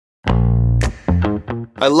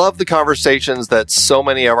I love the conversations that so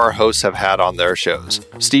many of our hosts have had on their shows.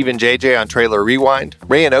 Steve and JJ on Trailer Rewind,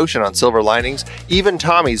 Ray and Ocean on Silver Linings, even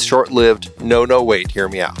Tommy's short-lived No, Wait, Hear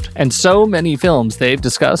Me Out. And so many films they've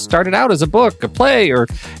discussed started out as a book, a play, or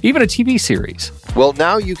even a TV series. Well,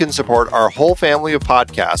 now you can support our whole family of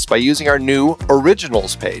podcasts by using our new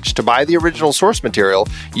Originals page to buy the original source material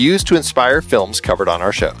used to inspire films covered on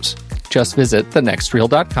our shows. Just visit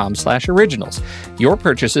thenextreel.com/originals. Your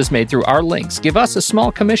purchases made through our links give us a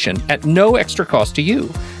small commission at no extra cost to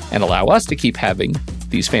you and allow us to keep having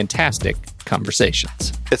these fantastic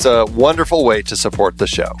conversations. It's a wonderful way to support the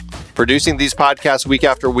show. Producing these podcasts week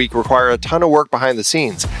after week require a ton of work behind the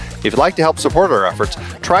scenes. If you'd like to help support our efforts,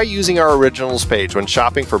 try using our Originals page when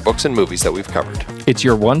shopping for books and movies that we've covered. It's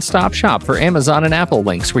your one-stop shop for Amazon and Apple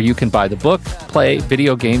links where you can buy the book, play,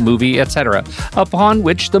 video game, movie, etc., upon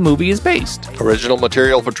which the movie is based. Original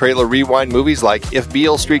material for Trailer Rewind movies like If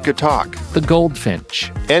Beale Street Could Talk, The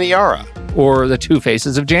Goldfinch, Aniara, or The Two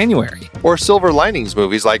Faces of January. Or Silver Linings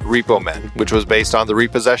movies like Repo Men, which was based on the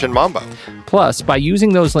Repossession Mambo. Plus, by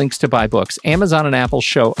using those links to buy books, Amazon and Apple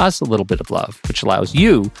show us a little bit of love, which allows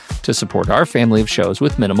you to support our family of shows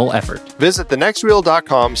with minimal effort. Visit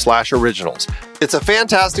thenextreel.com/originals. It's a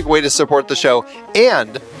fantastic way to support the show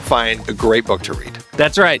and find a great book to read.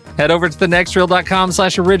 That's right. Head over to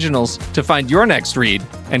thenextreel.com/originals to find your next read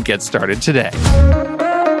and get started today.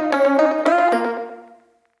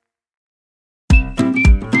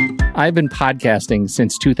 I've been podcasting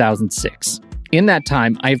since 2006. In that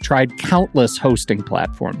time, I've tried countless hosting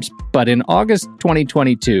platforms, but in August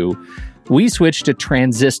 2022, we switched to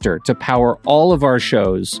Transistor to power all of our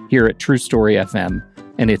shows here at True Story FM,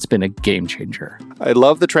 and it's been a game changer. I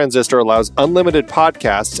love the Transistor allows unlimited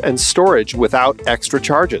podcasts and storage without extra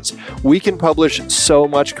charges. We can publish so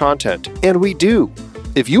much content, and we do.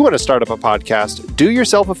 If you want to start up a podcast, do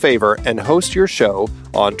yourself a favor and host your show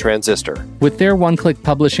on Transistor. With their one-click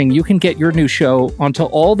publishing, you can get your new show onto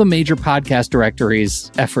all the major podcast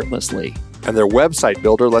directories effortlessly. And their website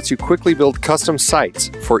builder lets you quickly build custom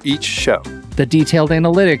sites for each show. The detailed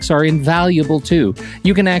analytics are invaluable too.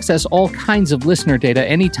 You can access all kinds of listener data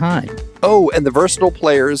anytime. Oh, and the versatile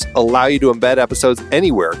players allow you to embed episodes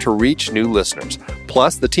anywhere to reach new listeners.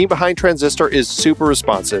 Plus, the team behind Transistor is super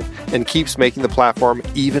responsive and keeps making the platform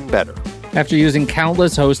even better. After using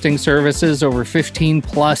countless hosting services over 15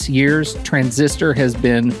 plus years, Transistor has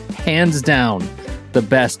been, hands down, the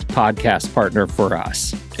best podcast partner for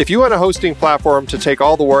us. If you want a hosting platform to take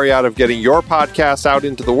all the worry out of getting your podcast out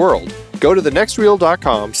into the world, go to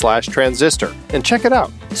thenextreel.com/transistor and check it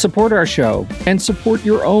out. Support our show and support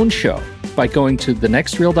your own show by going to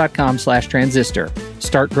thenextreel.com/transistor.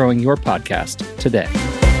 Start growing your podcast today.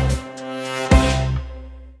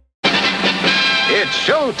 It's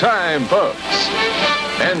showtime, folks.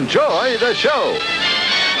 Enjoy the show.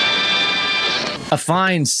 A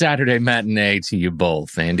fine Saturday matinee to you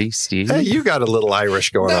both, Andy, Steve. Hey, you got a little Irish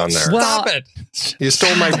going on there. Stop it. You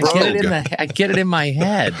stole my brogue. I get it in my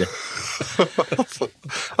head.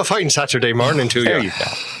 A fine Saturday morning to you. There you go.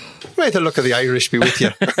 May the look of the Irish be with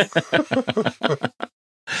you.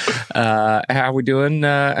 How are we doing?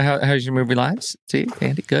 How's your movie lives? Steve,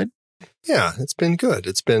 Andy, good? Yeah, it's been good.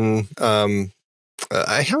 It's been...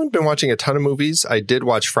 I haven't been watching a ton of movies. I did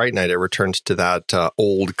watch Fright Night. I returned to that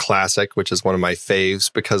old classic, which is one of my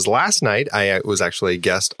faves, because last night I was actually a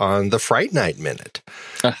guest on the Fright Night Minute,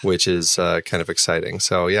 which is kind of exciting.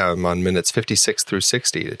 So yeah, I'm on minutes 56 through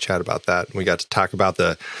 60 to chat about that. And we got to talk about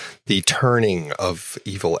the turning of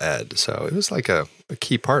Evil Ed. So it was like a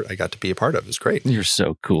key part I got to be a part of. It was great. You're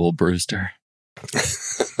so cool, Brewster.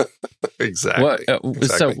 Exactly.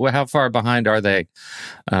 So how far behind are they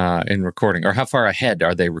in recording, or how far ahead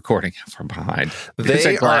are they recording? How far behind?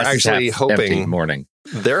 They are actually hoping morning.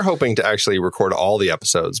 They're hoping to actually record all the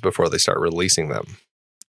episodes before they start releasing them.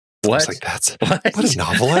 What? Like, what a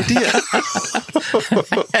novel idea.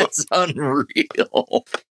 That's unreal.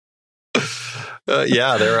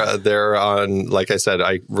 Yeah, they're on, like I said,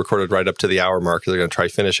 I recorded right up to the hour mark. They're going to try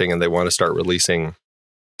finishing, and they want to start releasing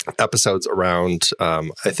episodes around,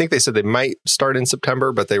 I think they said they might start in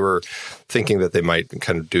September, but they were thinking that they might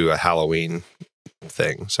kind of do a Halloween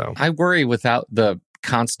thing. So I worry without the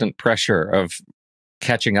constant pressure of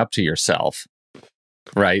catching up to yourself,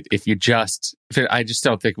 right? I just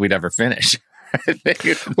don't think we'd ever finish.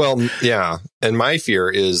 Well, yeah. And my fear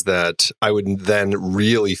is that I would then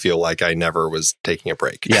really feel like I never was taking a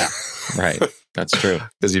break. Yeah, right. That's true.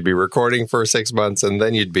 Because you'd be recording for 6 months and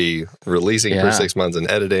then you'd be releasing for 6 months and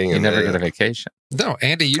editing. You never get a vacation. No,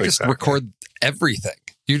 Andy, you just record everything.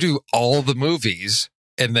 You do all the movies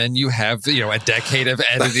and then you have, a decade of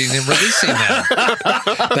editing and releasing them.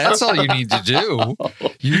 That's all you need to do.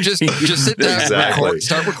 You just sit down, Exactly.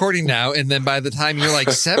 start recording now, and then by the time you're like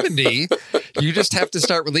 70, you just have to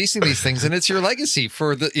start releasing these things, and it's your legacy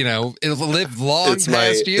for the, it'll live long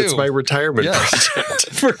past you. It's my retirement Yes.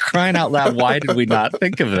 project. For crying out loud, why did we not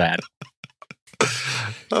think of that?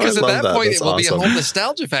 Because at that point, That's it will be a awesome. whole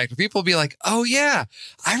nostalgia factor. People will be like, oh, yeah,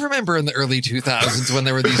 I remember in the early 2000s when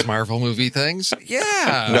there were these Marvel movie things.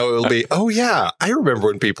 Yeah. No, it'll be, oh yeah, I remember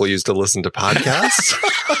when people used to listen to podcasts.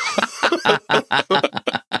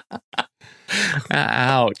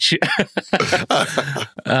 Ouch.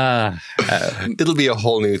 It'll be a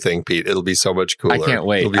whole new thing, Pete. It'll be so much cooler. I can't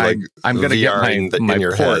wait. It'll be like I'm going to get VR my in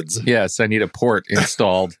your port. heads. Yes, I need a port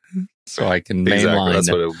installed so I can Exactly,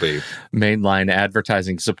 that's what it'll be. mainline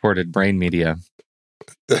advertising supported brain media.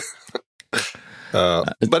 But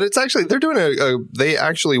it's actually, they're doing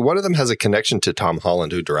one of them has a connection to Tom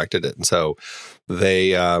Holland, who directed it. And so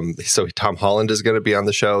so Tom Holland is going to be on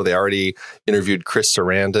the show. They already interviewed Chris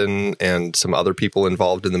Sarandon and some other people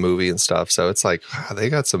involved in the movie and stuff. So it's like, they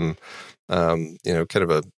got some, kind of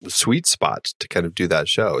a sweet spot to kind of do that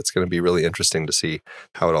show. It's going to be really interesting to see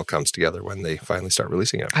how it all comes together when they finally start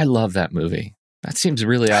releasing it. I love that movie. That seems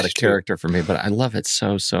really out of too. character for me, but I love it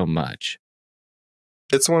so much.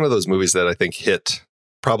 It's one of those movies that I think hit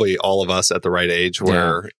probably all of us at the right age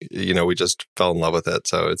where, we just fell in love with it.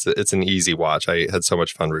 So it's an easy watch. I had so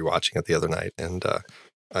much fun rewatching it the other night, and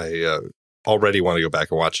I already want to go back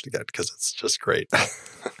and watch it again because it's just great.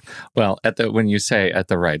 Well, when you say at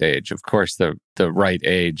the right age, of course, the right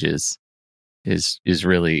age is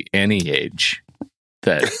really any age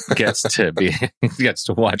that gets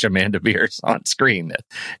to watch Amanda Beers on screen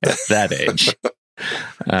at that age.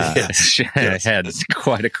 She had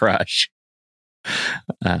quite a crush.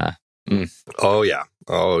 Oh yeah.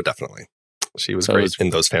 Oh, definitely. She was great in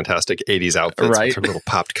those fantastic 80s outfits with her little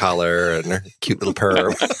popped collar and her cute little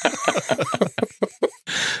perm.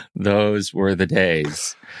 Those were the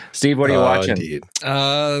days. Steve, what are you watching? Indeed.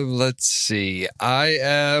 Let's see. I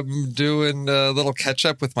am doing a little catch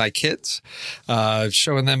up with my kids,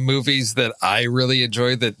 showing them movies that I really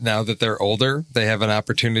enjoy, that now that they're older, they have an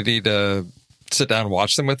opportunity to sit down and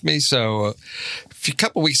watch them with me. So a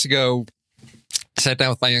couple weeks ago, I sat down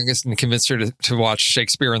with my youngest and convinced her to watch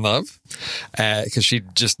Shakespeare in Love because she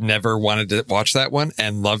just never wanted to watch that one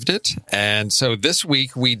and loved it. And so this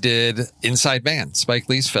week we did Inside Man, Spike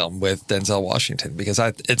Lee's film with Denzel Washington, because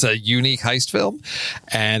it's a unique heist film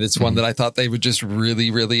and it's one that I thought they would just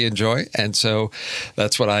really, really enjoy. And so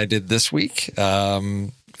that's what I did this week.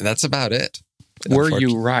 That's about it. Were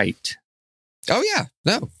you right? Oh, yeah.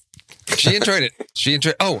 No. She enjoyed it.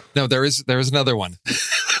 Oh, no, there is another one.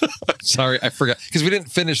 Sorry, I forgot because we didn't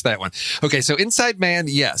finish that one. Okay, so Inside Man,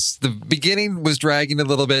 yes. The beginning was dragging a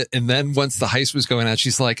little bit, and then once the heist was going on,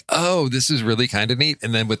 she's like, oh, this is really kind of neat.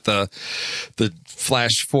 And then with the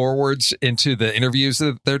flash forwards into the interviews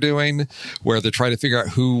that they're doing, where they're trying to figure out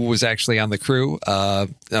who was actually on the crew,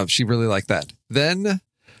 she really liked that. Then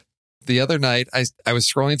the other night, I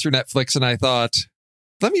was scrolling through Netflix, and I thought,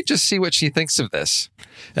 let me just see what she thinks of this.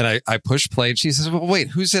 And I pushed play and she says, well, wait,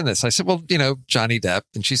 who's in this? I said, well, Johnny Depp.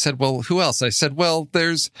 And she said, well, who else? I said, well,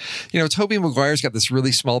 there's, Tobey Maguire's got this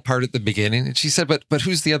really small part at the beginning. And she said, but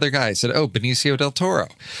who's the other guy? I said, oh, Benicio del Toro.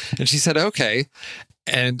 And she said, okay.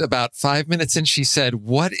 And about 5 minutes in, she said,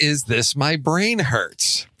 what is this? My brain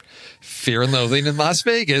hurts. Fear and Loathing in Las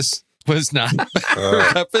Vegas was not her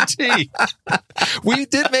cup of tea. We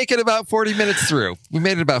did make it about 40 minutes through. We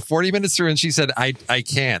made it about 40 minutes through, and she said, I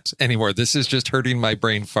can't anymore. This is just hurting my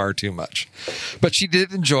brain far too much. But she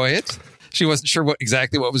did enjoy it. She wasn't sure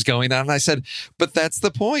exactly what was going on. And I said, but that's the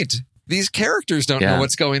point. These characters don't know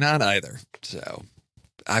what's going on either. So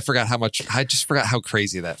I just forgot how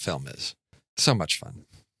crazy that film is. So much fun.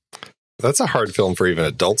 That's a hard film for even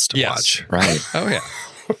adults to watch. Right. Oh, yeah.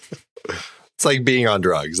 It's like being on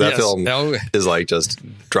drugs. That film is like just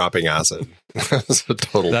dropping acid. It's a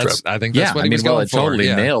total trip. I think that's what he was going for.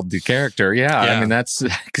 Totally nailed the character. Yeah. I mean, that's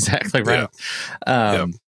exactly right. Yeah.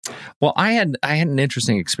 Well, I had an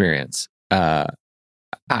interesting experience. I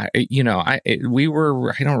don't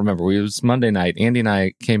remember. It was Monday night. Andy and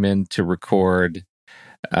I came in to record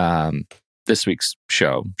this week's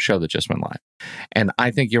show that just went live. And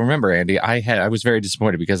I think you'll remember, Andy, I was very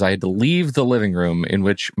disappointed because I had to leave the living room in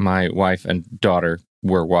which my wife and daughter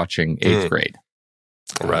were watching 8th grade.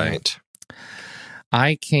 Right.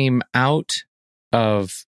 I came out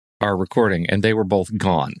of our recording and they were both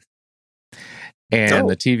gone. And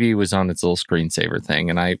the TV was on its little screensaver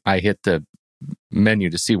thing. And I hit the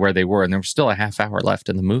menu to see where they were. And there was still a half hour left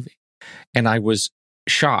in the movie. And I was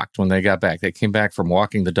shocked when they got back. They came back from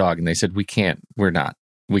walking the dog and they said, we can't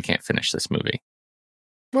finish this movie.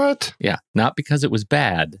 What? Yeah. Not because it was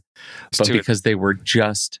bad, but because they were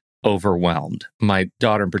just overwhelmed. My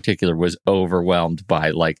daughter in particular was overwhelmed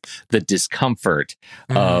by like the discomfort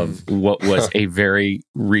of what was a very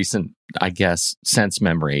recent, I guess, sense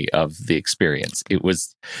memory of the experience. It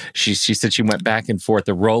was, she said she went back and forth,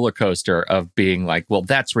 the roller coaster of being like, well,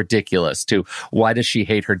 that's ridiculous, to why does she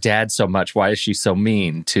hate her dad so much? Why is she so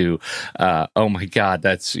mean? To, oh my God,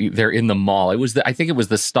 they're in the mall. I think it was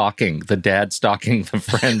the dad stalking the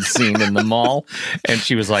friend scene in the mall. And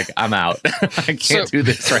she was like, I'm out. I can't do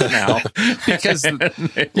this right now. Because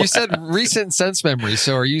you said recent sense memory.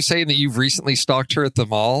 So are you saying that you've recently stalked her at the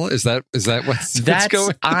mall? Is that what's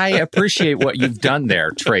going on? I appreciate what you've done there,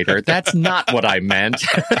 traitor. That's not what I meant.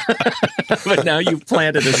 But now you've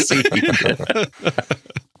planted a seed.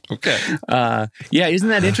 Okay. Yeah, isn't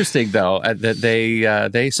that interesting though? That they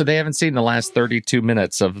haven't seen the last 32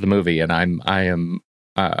 minutes of the movie, and I am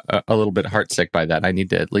a little bit heartsick by that. I need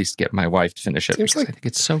to at least get my wife to finish it. Seems like I think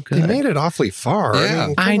it's so good. They made it awfully far.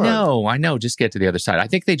 Yeah. I mean, I know. Just get to the other side. I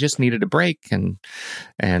think they just needed a break, and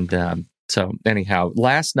so anyhow,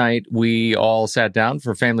 last night we all sat down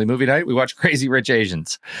for family movie night. We watched Crazy Rich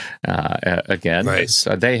Asians again. Nice.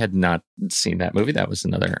 They had not seen that movie. That was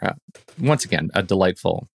another, once again, a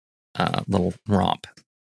delightful little romp.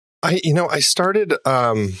 I started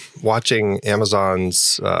watching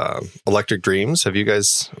Amazon's Electric Dreams. Have you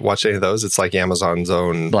guys watched any of those? It's like Amazon's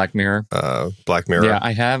own Black Mirror. Black Mirror. Yeah,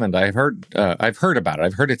 I haven't. I've heard about it.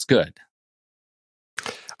 I've heard it's good.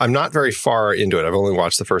 I'm not very far into it. I've only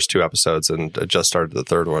watched the first 2 episodes and just started the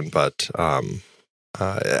third one. But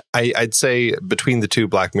I'd say between the two,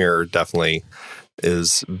 Black Mirror definitely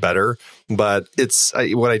is better. But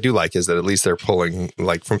what I do like is that at least they're pulling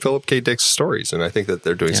like from Philip K. Dick's stories, and I think that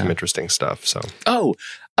they're doing some interesting stuff. So oh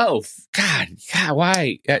God,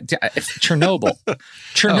 why Chernobyl?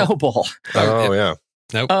 Oh yeah.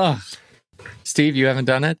 Nope. Steve, you haven't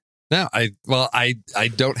done it? No, I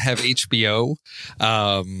don't have HBO.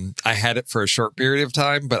 I had it for a short period of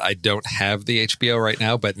time, but I don't have the HBO right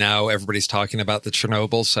now. But now everybody's talking about the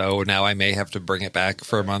Chernobyl, so now I may have to bring it back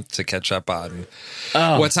for a month to catch up on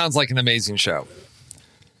what sounds like an amazing show.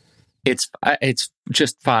 It's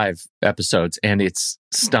just 5 episodes, and it's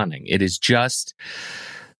stunning. It is just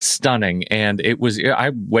stunning, and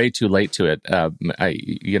I'm way too late to it.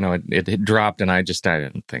 It had dropped, and I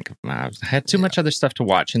didn't think I had too much other stuff to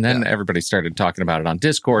watch, and then everybody started talking about it on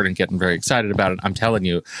Discord and getting very excited about it. I'm telling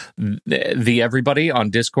you, the everybody on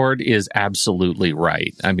Discord is absolutely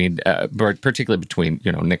right. I mean, particularly between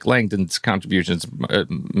Nick Langdon's contributions,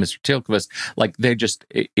 Mr. Tilquist, like they're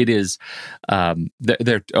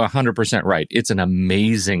 100% right. It's an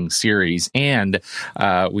amazing series, and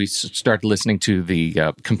we started listening to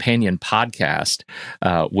the companion podcast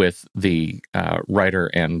with the writer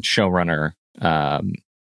and showrunner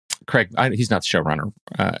Craig. He's not the showrunner,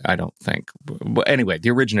 I don't think. But anyway,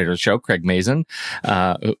 the originator of the show, Craig Mazin,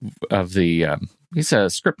 of the he's a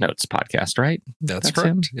Script Notes podcast, right? That's correct.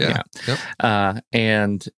 Him? Yeah. Yep.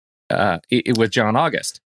 And it with John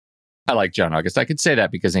August. I like John August. I could say that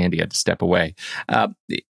because Andy had to step away,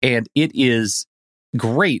 and it is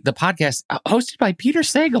great. The podcast hosted by Peter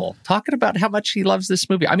Sagal, talking about how much he loves this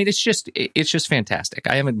movie. I mean, it's just fantastic.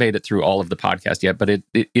 I haven't made it through all of the podcast yet, but it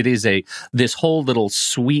is this whole little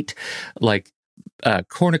sweet, like,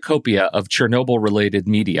 cornucopia of Chernobyl related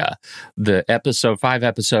media. The 5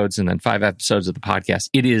 episodes and then 5 episodes of the podcast.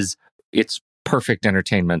 It's perfect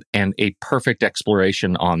entertainment and a perfect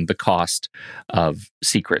exploration on the cost of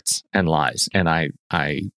secrets and lies. And I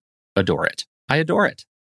adore it. I adore it.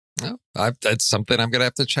 No, that's something I'm going to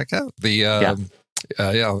have to check out. I'll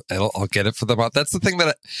get it for the month. That's the thing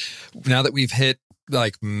that now that we've hit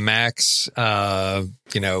like max,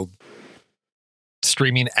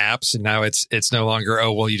 streaming apps, and now it's no longer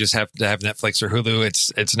you just have to have Netflix or Hulu.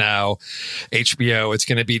 It's now HBO. It's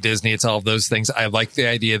going to be Disney. It's all of those things. I like the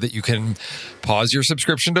idea that you can pause your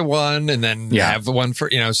subscription to one and then have one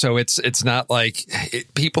for So it's not like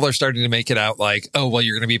people are starting to make it out like you're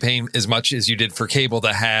going to be paying as much as you did for cable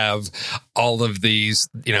to have all of these.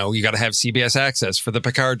 You got to have CBS Access for the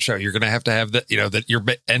Picard show. You're going to have that. That you're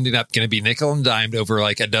ending up going to be nickel and dimed over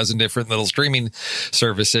like a dozen different little streaming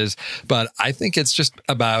services. But I think it's just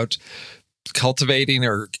about cultivating,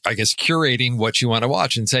 or I guess curating what you want to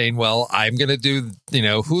watch and saying, well, I'm going to do,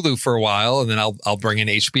 Hulu for a while and then I'll bring in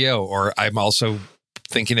HBO, or I'm also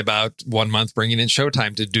thinking about 1 month bringing in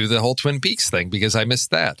Showtime to do the whole Twin Peaks thing because I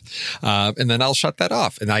missed that. And then I'll shut that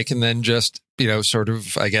off and I can then just sort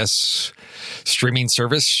of, I guess, streaming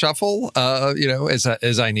service shuffle,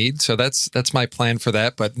 as I need. So that's my plan for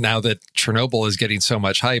that. But now that Chernobyl is getting so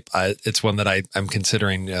much hype, it's one that I'm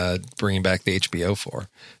considering bringing back the HBO for.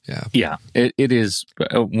 Yeah, it is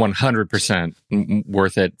 100%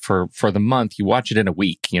 worth it for the month. You watch it in a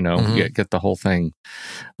week, get the whole thing,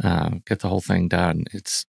 done.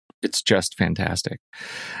 It's just fantastic.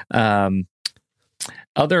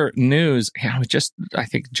 Other news, I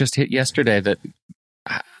think just hit yesterday that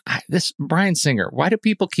this Bryan Singer. Why do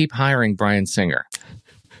people keep hiring Bryan Singer?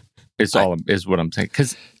 Is what I'm saying,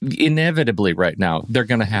 because inevitably right now they're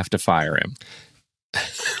going to have to fire him.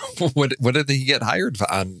 What did he get hired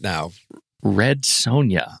on now? Red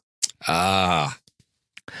Sonja.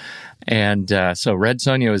 And so Red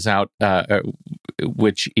Sonja is out,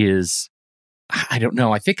 which is, I don't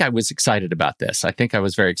know. I think I was excited about this. I think I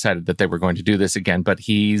was very excited that they were going to do this again. But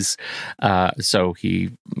he's he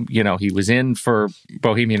was in for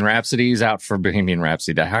Bohemian Rhapsody. He's out for Bohemian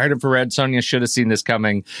Rhapsody. I hired him for Red Sonja. Should have seen this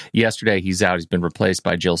coming. Yesterday, he's out. He's been replaced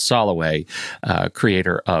by Jill Soloway,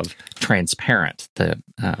 creator of Transparent, the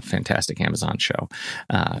fantastic Amazon show.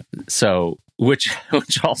 Which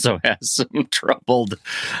also has some troubled,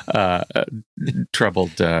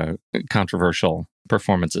 controversial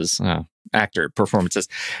performances, actor performances.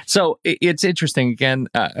 So it's interesting. Again,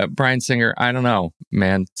 Bryan Singer, I don't know,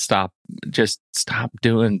 man, just stop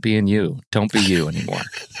being you. Don't be you anymore.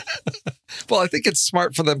 Well, I think it's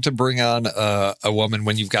smart for them to bring on a woman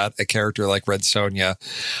when you've got a character like Red Sonja.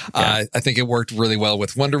 Yeah. I think it worked really well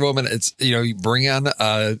with Wonder Woman. It's, you bring on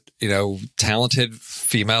a, talented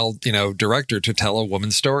female, director to tell a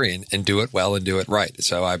woman's story and do it well and do it right.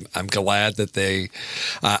 So I'm glad that they,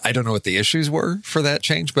 I don't know what the issues were for that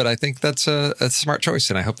change, but I think that's a smart choice.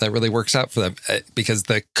 And I hope that really works out for them because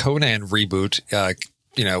the Conan reboot,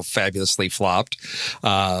 fabulously flopped.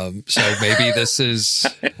 So maybe this is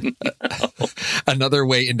another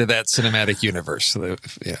way into that cinematic universe. So,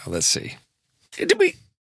 let's see.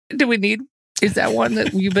 Do we need, is that one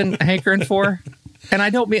that you've been hankering for? And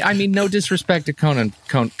I mean, no disrespect to Conan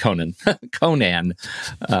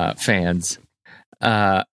fans.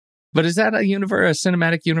 But is that a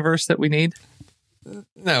cinematic universe that we need?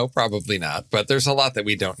 No, probably not. But there's a lot that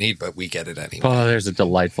we don't need, but we get it anyway. Oh, there's a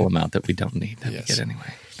delightful amount that we don't need that we get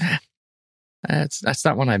anyway. That's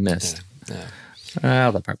not one I missed.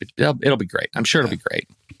 Yeah. It'll be great. I'm sure it'll be great.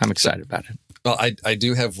 I'm excited about it. Well, I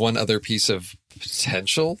do have one other piece of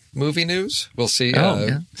potential movie news. We'll see.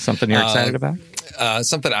 Something you're excited about?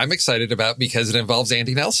 Something I'm excited about because it involves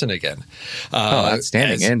Andy Nelson again.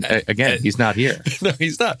 Outstanding. He's not here. No,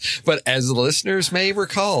 he's not. But as the listeners may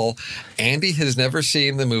recall, Andy has never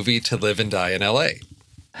seen the movie To Live and Die in L.A.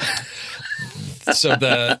 So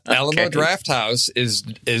the Alamo Drafthouse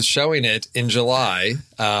is showing it in July.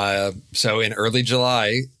 So in early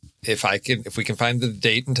July, if we can find the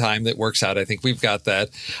date and time that works out, I think we've got that.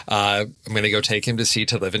 I'm going to go take him to see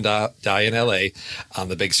To Live and Die in L.A. on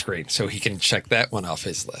the big screen, so he can check that one off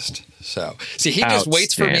his list. So, see, he just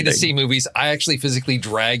waits for me to see movies. I actually physically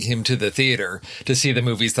drag him to the theater to see the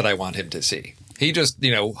movies that I want him to see. He just,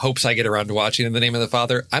 hopes I get around to watching In the Name of the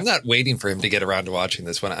Father. I'm not waiting for him to get around to watching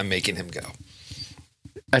this one. I'm making him go.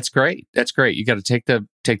 That's great. You got to take the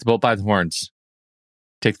bull by the horns,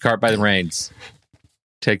 take the cart by the reins,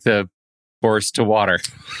 take the horse to water.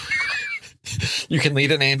 You can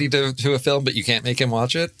lead an Andy to a film, but you can't make him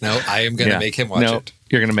watch it. No, I am going to make him watch it.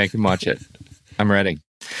 You're going to make him watch it. I'm ready.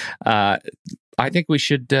 I think we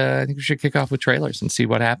should kick off with trailers and see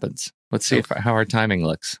what happens. Let's see how our timing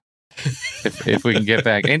looks. If we can get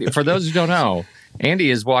back. Andy, for those who don't know, Andy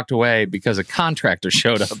has walked away because a contractor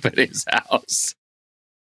showed up at his house.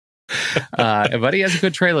 But he has a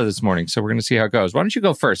good trailer this morning, so we're going to see how it goes. Why don't you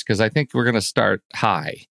go first? Because I think we're going to start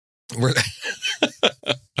high.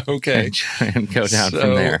 Okay. And go down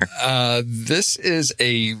from there. This is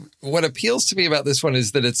what appeals to me about this one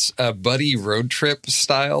is that it's a buddy road trip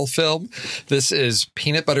style film. This is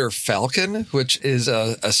Peanut Butter Falcon, which is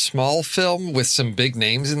a small film with some big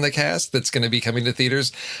names in the cast that's going to be coming to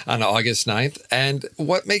theaters on August 9th. And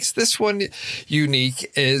what makes this one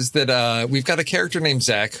unique is that we've got a character named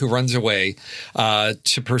Zach who runs away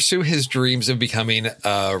to pursue his dreams of becoming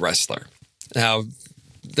a wrestler. Now,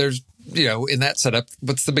 there's, in that setup,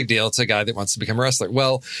 what's the big deal? It's a guy that wants to become a wrestler.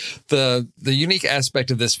 Well, the unique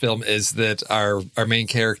aspect of this film is that our main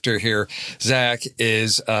character here, Zach,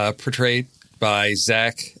 is portrayed by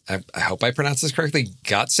Zach, I hope I pronounce this correctly,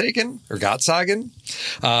 Gottsagen,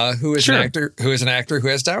 who is an actor who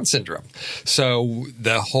has Down syndrome. So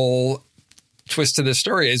the whole twist to this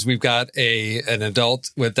story is we've got an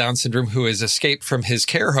adult with Down syndrome who has escaped from his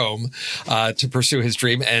care home to pursue his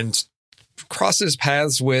dream and crosses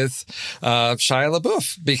paths with Shia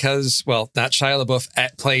LaBeouf because, well, not Shia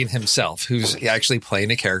LaBeouf playing himself, who's actually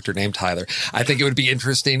playing a character named Tyler. I think it would be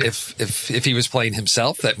interesting if he was playing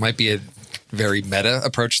himself. That might be a very meta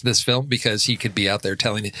approach to this film because he could be out there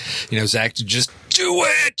telling, Zach to just do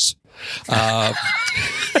it.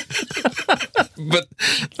 But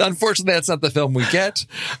unfortunately, that's not the film we get.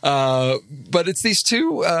 But it's these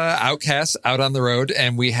two outcasts out on the road,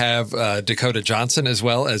 and we have Dakota Johnson as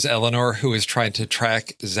well as Eleanor, who is trying to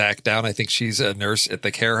track Zach down. I think she's a nurse at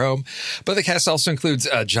the care home. But the cast also includes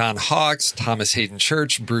John Hawkes, Thomas Hayden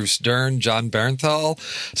Church, Bruce Dern, John Bernthal.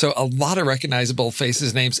 So a lot of recognizable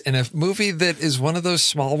faces, names in a movie that is one of those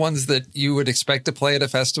small ones that you would expect to play at a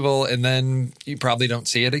festival, and then you probably don't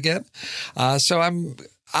see it again. So I'm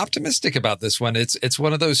optimistic about this one. It's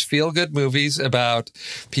one of those feel-good movies about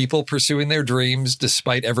people pursuing their dreams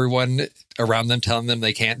despite everyone around them telling them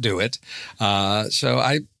they can't do it. So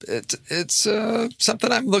it's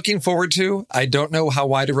something I'm looking forward to. I don't know how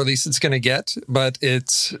wide a release it's going to get, but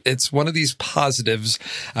it's one of these positives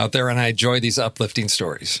out there, and I enjoy these uplifting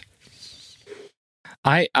stories.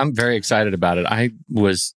 I'm very excited about it. I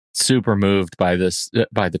was super moved by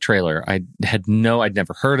the trailer. I'd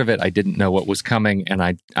never heard of it. I didn't know what was coming, and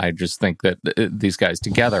I just think that these guys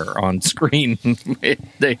together on screen,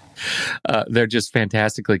 they're just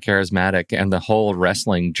fantastically charismatic, and the whole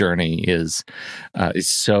wrestling journey is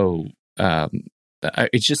so.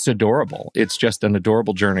 It's just adorable. It's just an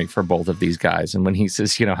adorable journey for both of these guys. And when he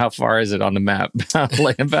says, how far is it on the map?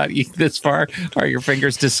 About this far? Are your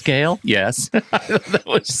fingers to scale? Yes. That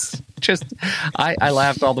was just, I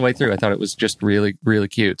laughed all the way through. I thought it was just really, really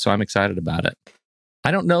cute. So I'm excited about it.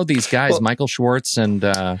 I don't know these guys, Michael Schwartz and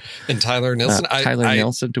Tyler Nilsson.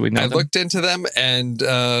 Nilsson. Do we know them? I looked into them, and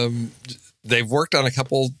they've worked on a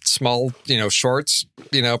couple small, shorts,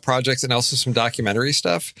 projects, and also some documentary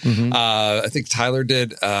stuff. Mm-hmm. I think Tyler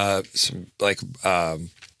did some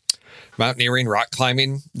mountaineering, rock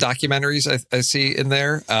climbing documentaries. I see in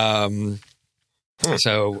there.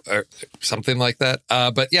 So something like that.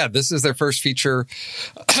 But yeah, this is their first feature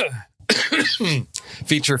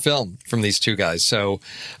film from these two guys. So,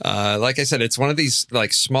 like I said, it's one of these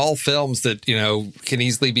small films that, can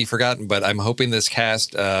easily be forgotten, but I'm hoping this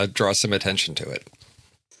cast draws some attention to it.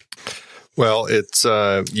 Well, it's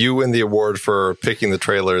you win the award for picking the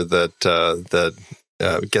trailer that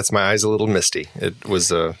gets my eyes a little misty. It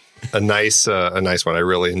was a nice one. I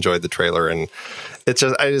really enjoyed the trailer, and it's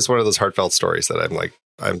just one of those heartfelt stories that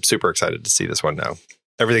I'm super excited to see this one now.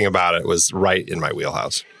 Everything about it was right in my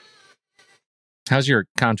wheelhouse. How's your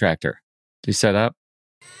contractor? Did he set up?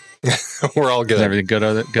 We're all good. Is everything good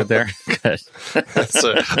there? Good.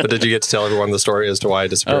 But did you get to tell everyone the story as to why I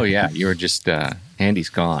disappeared? Oh, yeah. You were just, Andy's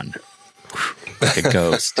gone. Like a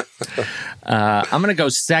ghost. I'm going to go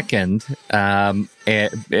second. And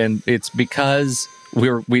it's because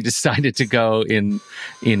we decided to go in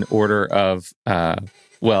order of, in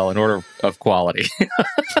order of quality.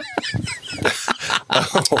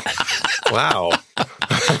 Oh, wow.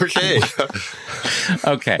 Okay.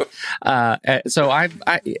 Okay. So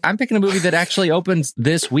I'm picking a movie that actually opens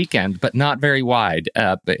this weekend, but not very wide.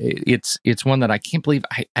 It's one that I can't believe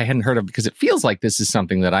I hadn't heard of, because it feels like this is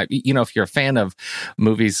something that if you're a fan of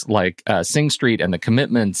movies like Sing Street and The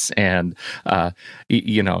Commitments and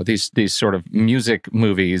these sort of music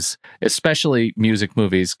movies, especially music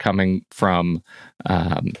movies coming from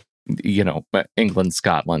England,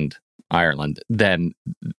 Scotland, Ireland, then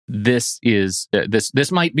this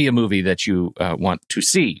might be a movie that you want to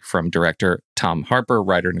see, from director Tom Harper,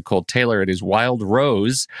 writer Nicole Taylor. It is Wild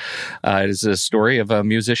Rose. It is a story of a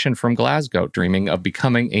musician from Glasgow dreaming of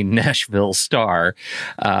becoming a Nashville star.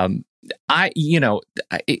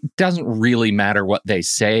 It doesn't really matter what they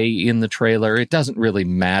say in the trailer. It doesn't really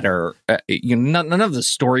matter. None of the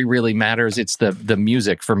story really matters. It's the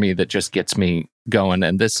music for me that just gets me going.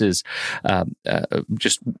 And this is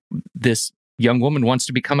just this young woman wants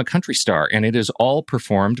to become a country star, and it is all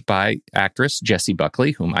performed by actress Jessie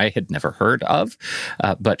Buckley, whom I had never heard of,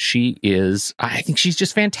 but I think she's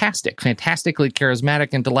just fantastically charismatic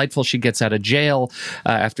and delightful. She gets out of jail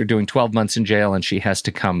after doing 12 months in jail, and she has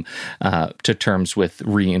to come to terms with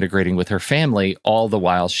reintegrating with her family, all the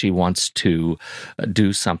while she wants to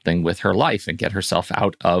do something with her life and get herself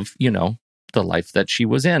out of, the life that she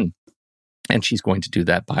was in. And she's going to do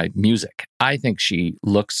that by music. I think she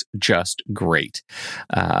looks just great.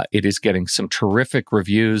 It is getting some terrific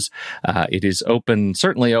reviews. It is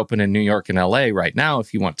certainly open in New York and LA right now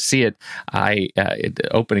if you want to see it.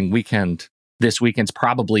 Opening weekend, this weekend's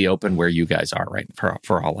probably open where you guys are, right?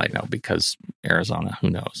 For all I know, because Arizona, who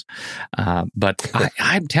knows? But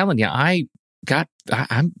I'm telling you, I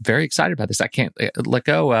I'm very excited about this. I can't let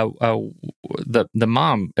go. The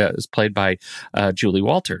mom is played by Julie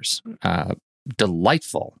Walters.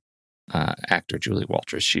 Delightful actor, Julie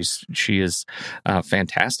Walters. She is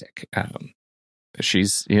fantastic.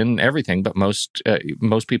 She's in everything, but most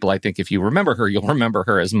people, I think, if you remember her, you'll remember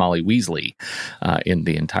her as Molly Weasley in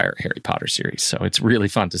the entire Harry Potter series. So it's really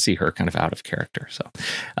fun to see her kind of out of character. So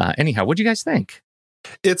anyhow, what do you guys think?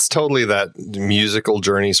 It's totally that musical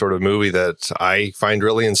journey sort of movie that I find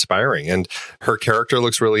really inspiring, and her character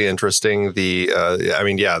looks really interesting. The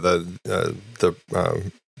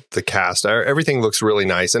cast, everything looks really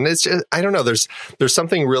nice, and it's just, I don't know. There's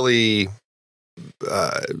something really.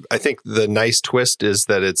 I think the nice twist is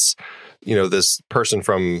that it's, this person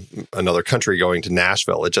from another country going to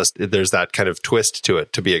Nashville. There's that kind of twist to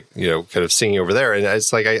it, to be kind of singing over there, and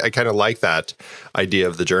it's like I kind of like that idea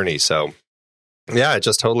of the journey. So. Yeah, it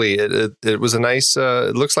just totally. It was a nice.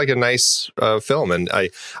 It looks like a nice film, and I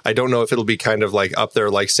don't know if it'll be kind of like up there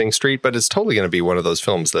like Sing Street, but it's totally going to be one of those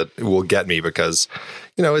films that will get me because,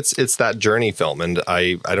 it's that journey film, and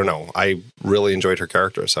I don't know. I really enjoyed her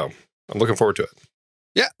character, so I'm looking forward to it.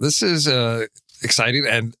 Yeah, this is exciting,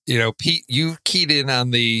 and Pete, you keyed in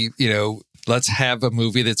on the let's have a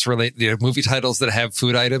movie that's related. Movie titles that have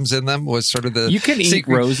food items in them was sort of the. You can eat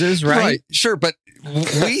roses, right? Sure, but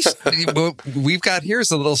we've got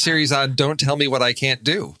here's a little series on "Don't Tell Me What I Can't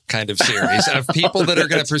Do" kind of series of people that are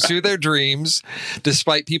going to pursue their dreams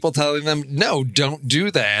despite people telling them, "No, don't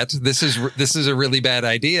do that. This is a really bad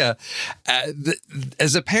idea."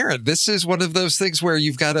 As a parent, this is one of those things where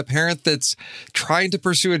you've got a parent that's trying to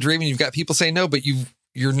pursue a dream, and you've got people saying no, but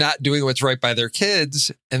you're not doing what's right by their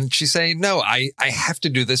kids. And she's saying, no, I have to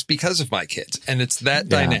do this because of my kids. And it's that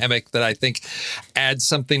dynamic that I think adds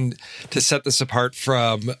something to set this apart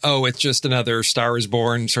from, it's just another Star is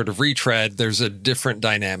Born sort of retread. There's a different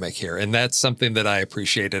dynamic here. And that's something that I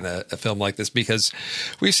appreciate in a film like this, because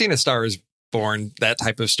we've seen a Star is Born, that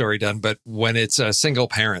type of story done. But when it's a single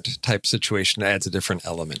parent type situation, it adds a different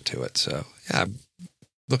element to it. So, yeah, I'm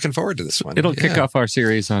looking forward to this one. It'll kick off our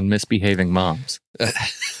series on misbehaving moms.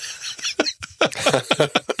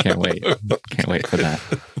 Can't wait. Can't wait for that.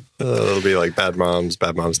 It'll be like Bad Moms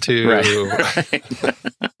 2. Right.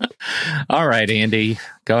 All right, Andy,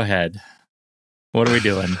 go ahead. What are we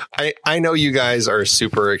doing? I know you guys are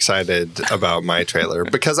super excited about my trailer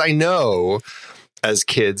because I know as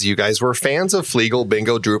kids, you guys were fans of Fleagle,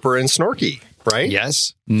 Bingo, Drooper, and Snorky, right?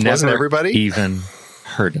 Yes. Wasn't everybody? Even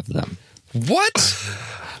heard of them. What?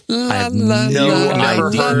 I've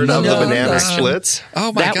never heard of the Banana Splits.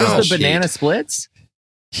 Oh my gosh. That was the Banana Splits?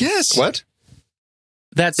 Yes. What?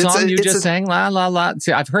 That song you just sang, La La La.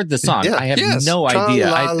 See, I've heard the song. Yeah. I have no idea.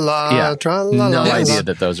 No idea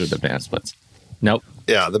that those are the Banana Splits. Nope.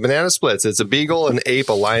 Yeah, the Banana Splits. It's a beagle, an ape,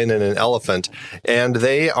 a lion, and an elephant. And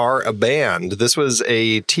they are a band. This was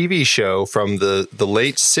a TV show from the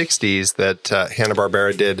late 60s that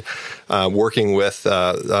Hanna-Barbera did, working with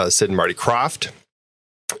Sid and Marty Krofft.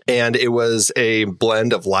 And it was a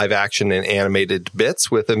blend of live action and animated bits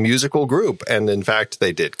with a musical group. And in fact,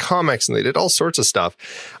 they did comics and they did all sorts of stuff.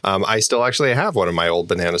 I still actually have one of my old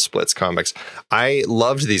Banana Splits comics. I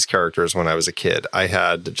loved these characters when I was a kid. I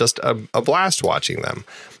had just a blast watching them.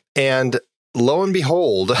 And lo and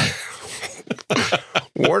behold,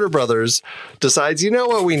 Warner Brothers decides, you know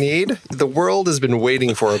what we need? The world has been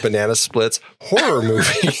waiting for a Banana Splits horror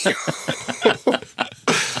movie.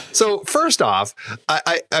 So first off,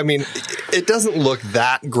 I mean, it doesn't look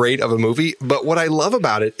that great of a movie, but what I love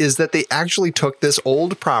about it is that they actually took this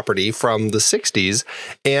old property from the 60s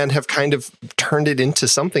and have kind of turned it into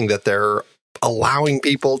something that they're allowing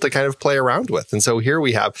people to kind of play around with. And so here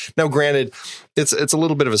we have, now granted, it's a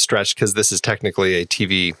little bit of a stretch because this is technically a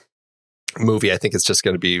TV movie. I think it's just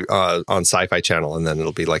going to be on Sci-Fi Channel, and then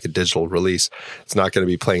it'll be like a digital release. It's not going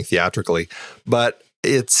to be playing theatrically, but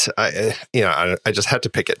it's, I just had to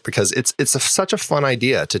pick it because it's such a fun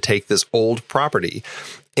idea to take this old property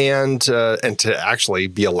and to actually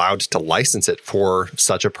be allowed to license it for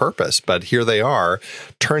such a purpose. But here they are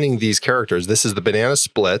turning these characters. This is the Banana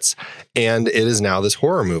Splits, and it is now this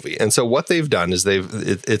horror movie. And so what they've done is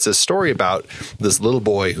it's a story about this little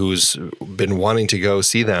boy who's been wanting to go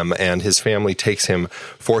see them, and his family takes him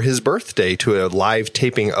for his birthday to a live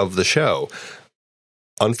taping of the show.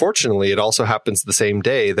 Unfortunately, it also happens the same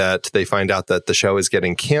day that they find out that the show is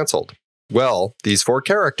getting canceled. Well, these four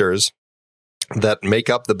characters that make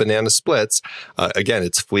up the Banana Splits, again,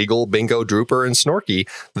 it's Fleagle, Bingo, Drooper, and Snorky.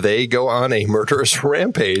 They go on a murderous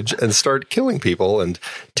rampage and start killing people and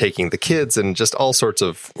taking the kids and just all sorts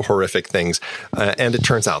of horrific things. And it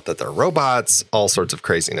turns out that they're robots, all sorts of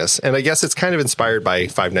craziness. And I guess it's kind of inspired by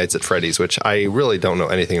Five Nights at Freddy's, which I really don't know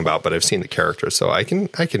anything about, but I've seen the characters, so I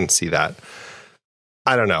can see that.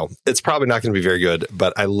 I don't know. It's probably not going to be very good,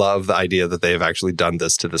 but I love the idea that they have actually done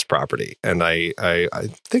this to this property. And I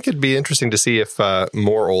think it'd be interesting to see if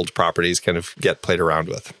more old properties kind of get played around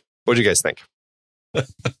with. What do you guys think?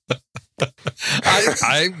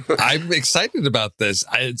 I'm excited about this.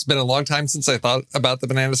 It's been a long time since I thought about the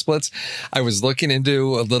Banana Splits. I was looking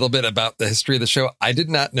into a little bit about the history of the show. I did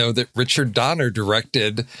not know that Richard Donner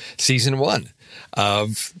directed season 1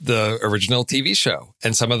 of the original TV show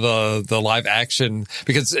and some of the live action,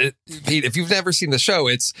 because Pete, if you've never seen the show,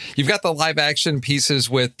 you've got the live action pieces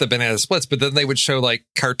with the Banana Splits, but then they would show like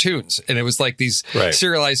cartoons, and it was like these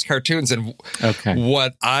serialized cartoons. And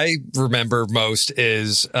what I remember most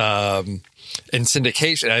is in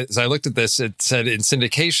syndication, as I looked at this, it said in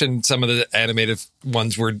syndication, some of the animated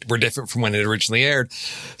ones were different from when it originally aired.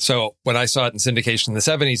 So when I saw it in syndication in the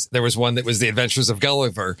 70s, there was one that was The Adventures of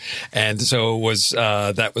Gulliver. And so it was,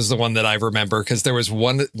 that was the one that I remember, because there was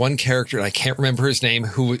one character, and I can't remember his name,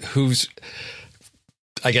 whose,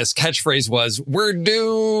 I guess, catchphrase was, "We're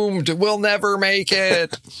doomed. We'll never make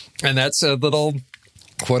it." And that's a little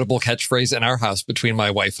quotable catchphrase in our house between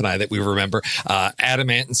my wife and I that we remember.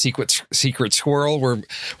 Adamant and Secret Squirrel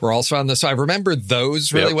were also on this. So I remember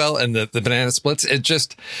those really well. And the Banana Splits,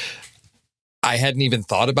 I hadn't even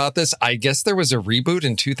thought about this. I guess there was a reboot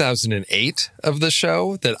in 2008 of the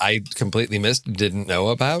show that I completely missed and didn't know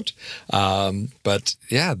about. But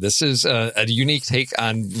yeah, this is a unique take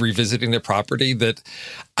on revisiting the property that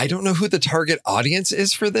I don't know who the target audience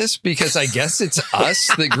is for this, because I guess it's us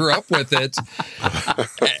that grew up with it.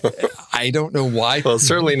 I don't know why. Well,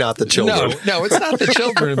 certainly not the children. No, it's not the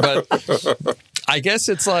children, but I guess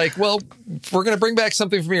it's like, well, we're going to bring back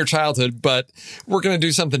something from your childhood, but we're going to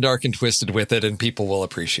do something dark and twisted with it, and people will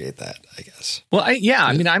appreciate that, I guess. Well,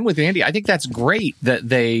 I mean, I'm with Andy. I think that's great that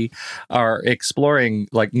they are exploring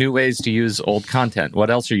like new ways to use old content. What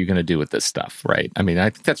else are you going to do with this stuff, right? I mean, I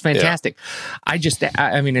think that's fantastic. Yeah.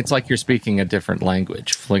 I mean, it's like you're speaking a different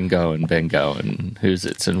language, Flingo and Bingo and who's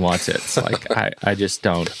it's and what's it's. Like, I just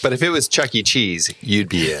don't. But if it was Chuck E. Cheese, you'd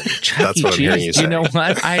be in. Chuck E. Cheese? You know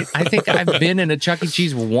what? I think I've been in a Chuck E.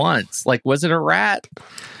 Cheese once. Like, was it a rat?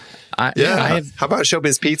 How about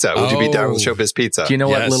Showbiz Pizza? Would you be down with Showbiz Pizza? Do you know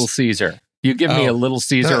what Little Caesar? You give me a Little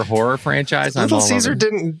Caesar horror franchise, Little Caesar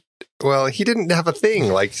didn't. Well, he didn't have a thing.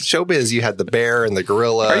 Like Showbiz, you had the bear and the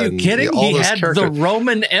gorilla. Are you kidding? He had the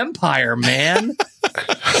Roman Empire, man.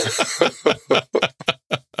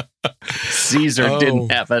 Caesar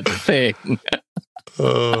didn't have a thing.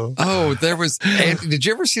 There was. Did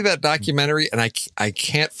you ever see that documentary? And I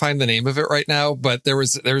can't find the name of it right now, but there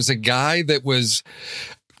was a guy that was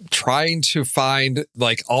trying to find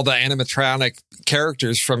like all the animatronic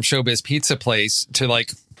characters from Showbiz Pizza Place to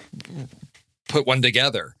like put one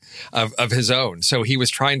together of his own. So he was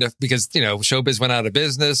trying to, because, you know, Showbiz went out of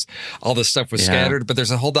business, all this stuff was scattered, but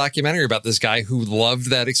there's a whole documentary about this guy who loved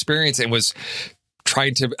that experience and was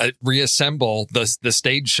trying to reassemble the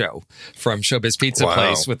stage show from Showbiz Pizza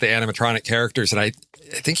Place with the animatronic characters. And I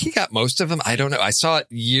think he got most of them. I don't know. I saw it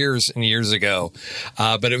years and years ago.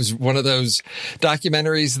 But it was one of those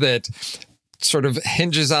documentaries that sort of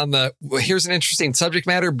hinges on here's an interesting subject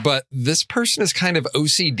matter, but this person is kind of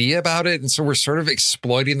OCD about it. And so we're sort of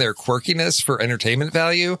exploiting their quirkiness for entertainment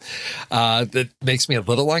value. That makes me a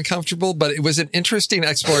little uncomfortable, but it was an interesting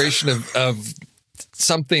exploration of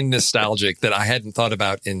something nostalgic that I hadn't thought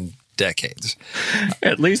about in decades.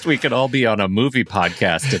 At least we could all be on a movie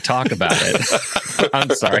podcast to talk about it. I'm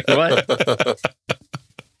sorry, what?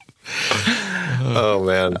 Oh,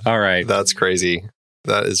 man. All right. That's crazy.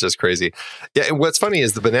 That is just crazy. Yeah, and what's funny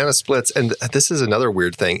is the Banana Splits, and this is another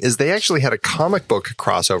weird thing, is they actually had a comic book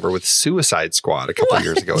crossover with Suicide Squad a couple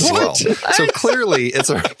years ago as well. So clearly it's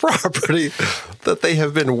a property that they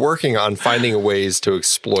have been working on finding ways to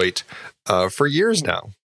exploit for years now.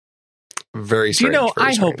 Very strange.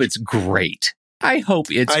 I hope it's great. I hope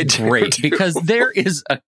it's great because there is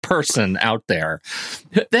a person out there.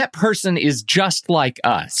 That person is just like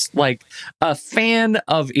us, like a fan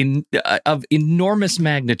of enormous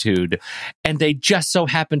magnitude, and they just so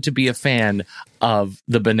happen to be a fan of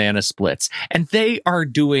the Banana Splits, and they are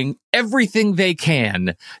doing everything they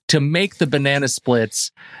can to make the Banana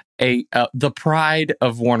Splits the pride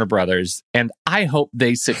of Warner Brothers, and I hope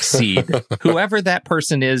they succeed. Whoever that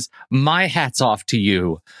person is, my hat's off to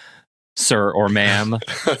you. sir or ma'am,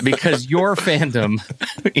 because your fandom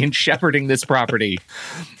in shepherding this property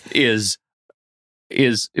is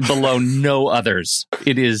below no others.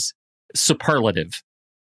 It is superlative.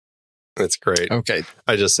 That's great. Okay.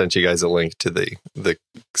 I just sent you guys a link to the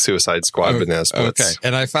Suicide Squad Bananas Splits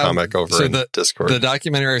And I found comic over in Discord. The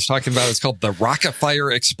documentary I was talking about is called The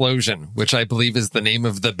Rockafire Explosion, which I believe is the name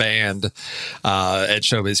of the band at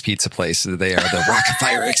Showbiz Pizza Place. They are the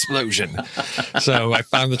Rockafire Explosion. So I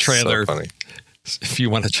found the trailer. So funny. If you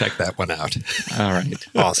want to check that one out. All right.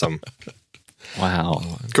 Awesome.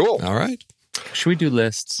 Wow. Cool. All right. Should we do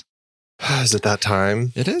lists? Is it that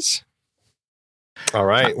time? It is. All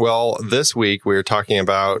right. Well, this week we're talking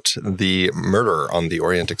about the murder on the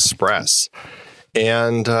Orient Express.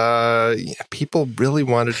 And people really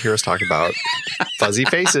wanted to hear us talk about fuzzy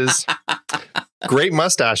faces. Great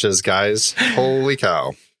mustaches, guys. Holy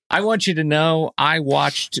cow. I want you to know I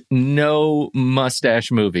watched no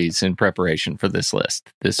mustache movies in preparation for this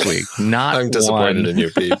list this week. Not I'm disappointed one. in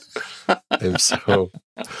you, Pete. I'm so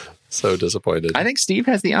disappointed. I think Steve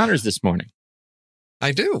has the honors this morning.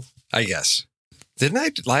 I do, I guess. Didn't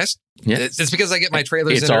I last? Yes. It's because I get my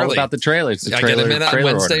trailers It's in all early. about the trailers. The I get them in on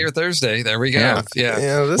Wednesday order. or Thursday. There we go.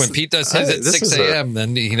 Yeah. When Pete does his at 6 a.m.,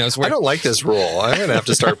 then he knows where. I don't like this rule. I'm going to have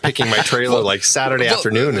to start picking my trailer like Saturday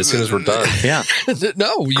afternoon as soon as we're done. Yeah.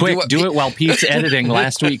 No, you Quick, do it while Pete's editing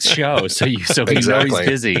last week's show, so he know Exactly. he's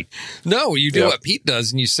busy. No, you do Yeah. what Pete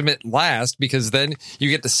does, and you submit last because then you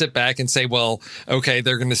get to sit back and say, "Well, okay,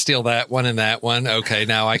 they're going to steal that one and that one. Okay,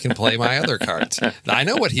 now I can play my other cards." I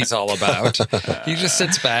know what he's all about. He just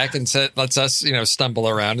sits back and lets us, stumble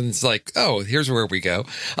around, and it's like, "Oh, here's where we go."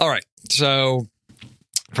 All right. So,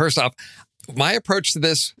 first off, my approach to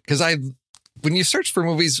this, because when you search for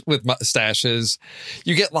movies with mustaches,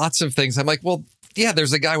 you get lots of things. I'm like, well, yeah,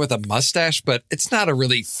 there's a guy with a mustache, but it's not a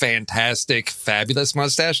really fantastic, fabulous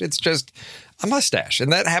mustache. It's just a mustache.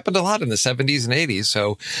 And that happened a lot in the 70s and 80s.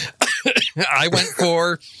 So I went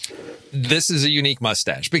for this is a unique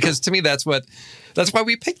mustache because to me, that's why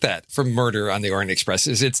we picked that from Murder on the Orient Express.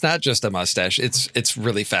 Is it's not just a mustache. It's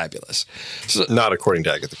really fabulous. So, Not according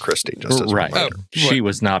to Agatha Christie, just as a Right. reminder. She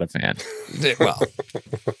was not a fan. well,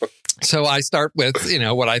 so I start with,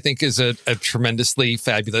 what I think is a tremendously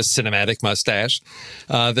fabulous cinematic mustache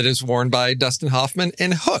that is worn by Dustin Hoffman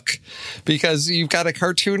in Hook. Because you've got a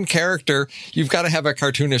cartoon character, you've got to have a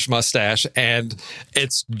cartoonish mustache, and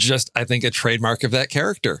it's just, I think, a trademark of that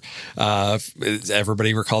character.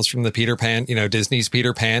 Everybody recalls from the Peter Pan, Disney's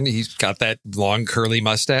Peter Pan, he's got that long curly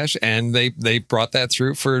mustache, and they brought that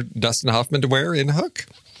through for Dustin Hoffman to wear in Hook.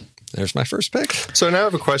 There's my first pick. So now I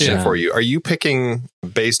have a question for you. Are you picking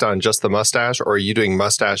based on just the mustache, or are you doing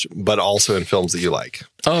mustache, but also in films that you like?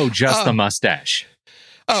 Oh, just the mustache.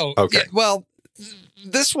 Oh, okay. Yeah, well,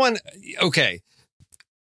 this one, okay.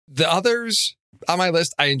 The others on my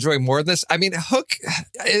list, I enjoy more of this. I mean, Hook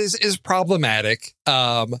is problematic.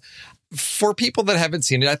 For people that haven't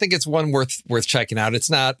seen it, I think it's one worth checking out. It's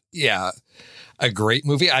not, a great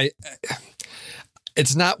movie.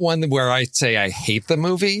 It's not one where I say I hate the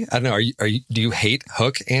movie. I don't know. Do you hate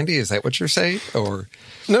Hook, Andy? Is that what you're saying? Or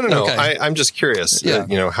No. Okay. I'm just curious.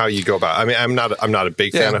 Yeah. How you go about. I mean, I'm not a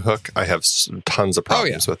big fan of Hook. I have tons of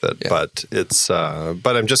problems with it, but it's.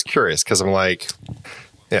 But I'm just curious because I'm like,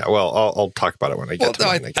 yeah. Well, I'll talk about it when I get to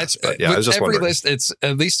it. I guess. But yeah, I was just every wondering. list, it's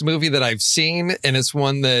at least a movie that I've seen, and it's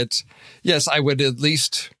one that, yes, I would at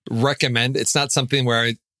least recommend. It's not something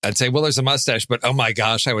where I'd say, well, there's a mustache, but oh my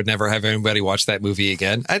gosh, I would never have anybody watch that movie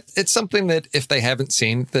again. It's something that if they haven't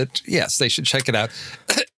seen, that yes, they should check it out,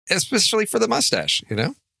 especially for the mustache,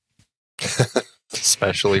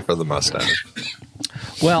 Especially for the mustache.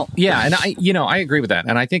 Well, yeah, and I agree with that.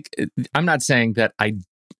 And I think I'm not saying that I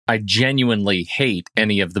genuinely hate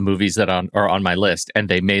any of the movies that are on my list and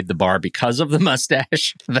they made the bar because of the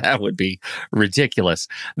mustache. That would be ridiculous.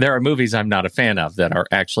 There are movies I'm not a fan of that are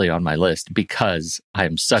actually on my list because I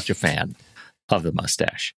am such a fan of the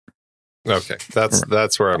mustache. Okay,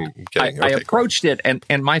 that's where I'm getting. I approached it, and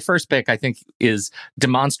my first pick, I think, is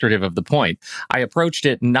demonstrative of the point. I approached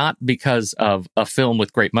it not because of a film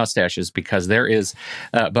with great mustaches, but because there is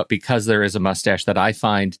a mustache that I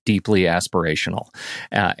find deeply aspirational,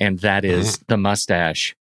 and that is the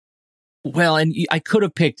mustache. Well, and I could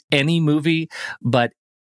have picked any movie, but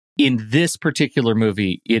in this particular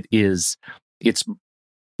movie, it's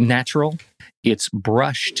natural, it's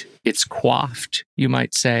brushed, it's coiffed, you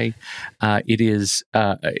might say.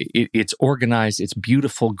 It's organized, it's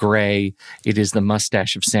beautiful gray. It is the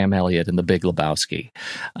mustache of Sam Elliott in The Big Lebowski.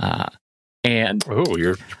 And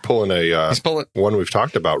you're pulling He's pulling one we've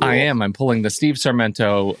talked about. Rule. I am. I'm pulling the Steve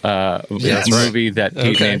Sarmento movie that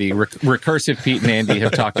Pete and Andy, recursive Pete and Andy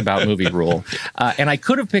have talked about movie rule. And I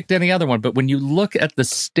could have picked any other one, but when you look at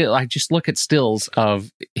I just look at stills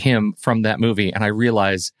of him from that movie, and I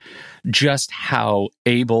realize just how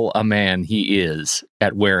able a man he is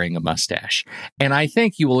at wearing a mustache. And I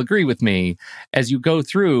think you will agree with me, as you go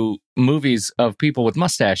through movies of people with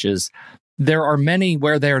mustaches, there are many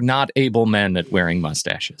where they're not able men at wearing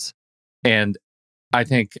mustaches. And I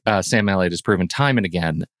think Sam Elliott has proven time and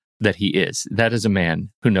again that he is. That is a man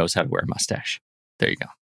who knows how to wear a mustache. There you go.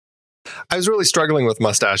 I was really struggling with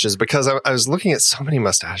mustaches because I was looking at so many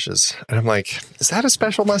mustaches. And I'm like, is that a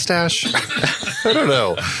special mustache? I don't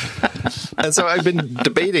know. And so I've been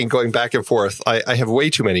debating, going back and forth. I have way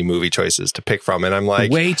too many movie choices to pick from. And I'm like...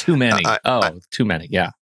 Way too many. Too many, yeah.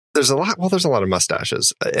 There's a lot of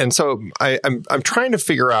mustaches. And so I'm trying to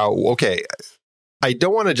figure out, okay, I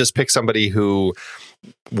don't want to just pick somebody who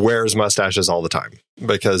wears mustaches all the time,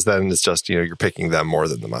 because then it's just, you're picking them more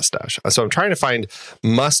than the mustache. So I'm trying to find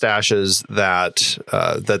mustaches that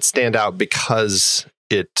stand out because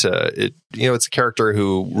it's a character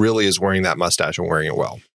who really is wearing that mustache and wearing it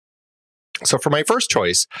well. So for my first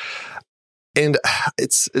choice, and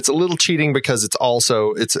it's a little cheating because it's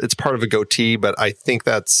part of a goatee, but I think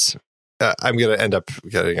that's I'm going to end up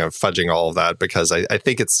fudging all of that because I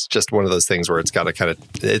think it's just one of those things where it's got to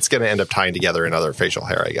it's going to end up tying together in other facial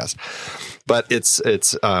hair, I guess. But it's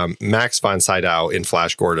Max von Sydow in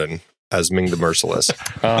Flash Gordon as Ming the Merciless.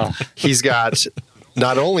 He's got.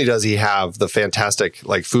 Not only does he have the fantastic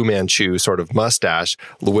Fu Manchu sort of mustache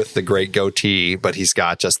with the great goatee, but he's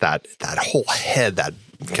got just that whole head, that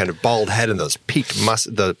kind of bald head, and those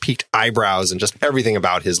the peaked eyebrows, and just everything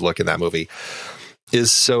about his look in that movie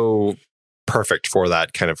is so perfect for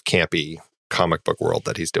that kind of campy comic book world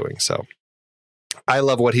that he's doing. So I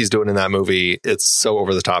love what he's doing in that movie. It's so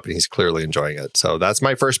over the top, and he's clearly enjoying it. So that's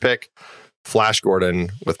my first pick, Flash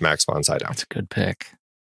Gordon with Max von Sydow. That's a good pick.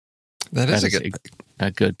 That is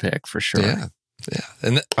a good pick for sure. Yeah.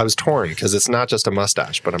 And I was torn because it's not just a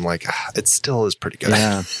mustache, but I'm like, it still is pretty good.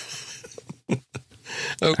 Yeah.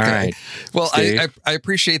 Okay. All right. Well, I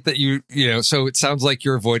appreciate that so it sounds like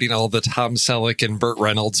you're avoiding all the Tom Selleck and Burt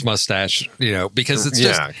Reynolds mustache, because it's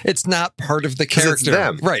just, it's not part of the character. It's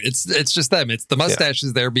them. Right. It's just them. It's the mustache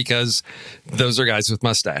is there because those are guys with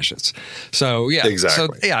mustaches. So, yeah.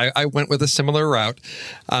 Exactly. So, yeah, I went with a similar route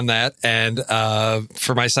on that. And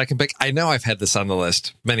for my second pick, I know I've had this on the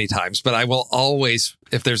list many times, but I will always,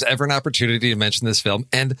 if there's ever an opportunity to mention this film,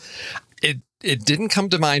 and it didn't come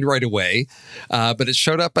to mind right away, but it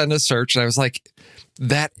showed up on a search, and I was like,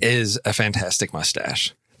 that is a fantastic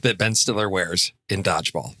mustache that Ben Stiller wears in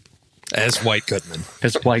Dodgeball as White Goodman.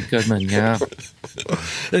 As White Goodman, yeah.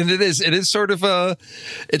 And it is sort of I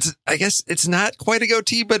guess it's not quite a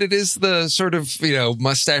goatee, but it is the sort of,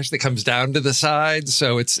 mustache that comes down to the side.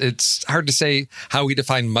 So it's hard to say how we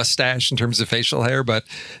define mustache in terms of facial hair, but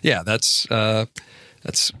yeah, that's one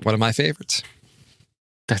of my favorites.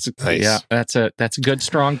 That's nice. Yeah, that's a good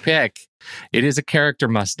strong pick. It is a character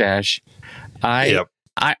mustache. I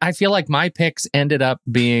feel like my picks ended up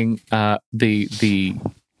being a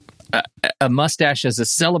mustache as a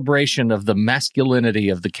celebration of the masculinity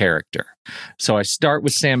of the character. So I start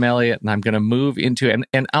with Sam Elliott, and I'm going to move into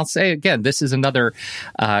and I'll say again, this is another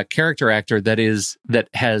character actor that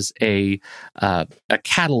has a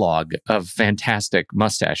catalog of fantastic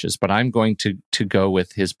mustaches. But I'm going to go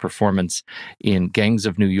with his performance in Gangs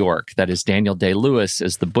of New York. That is Daniel Day-Lewis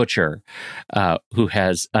as the Butcher, who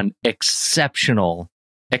has an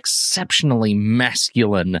exceptionally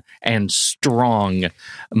masculine and strong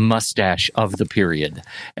mustache of the period.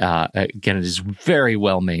 Again, it is very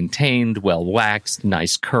well maintained, well waxed,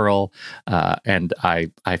 nice curl, and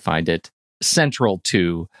I find it central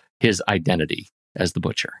to his identity as the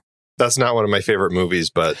Butcher. That's not one of my favorite movies,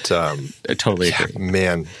 but I totally agree.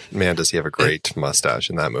 Man, does he have a great mustache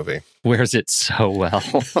in that movie? Wears it so well.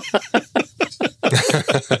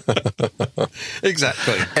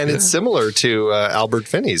 Exactly. And it's similar to Albert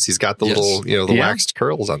Finney's. He's got the little, the waxed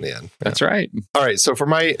curls on the end. That's right. All right. So for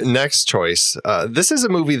my next choice, this is a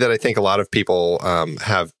movie that I think a lot of people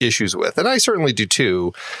have issues with, and I certainly do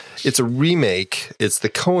too. It's a remake. It's the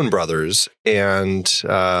Coen brothers, and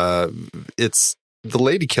it's The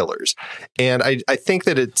Lady Killers. And I think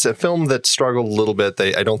that it's a film that struggled a little bit.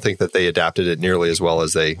 I don't think that they adapted it nearly as well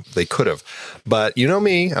as they could have. But you know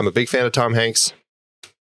me, I'm a big fan of Tom Hanks.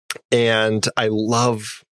 And I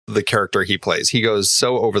love the character he plays. He goes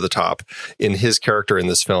so over the top in his character in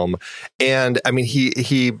this film, and I mean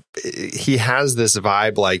he has this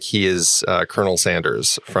vibe like he is Colonel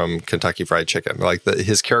Sanders from Kentucky Fried Chicken. Like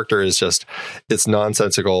his character is just, it's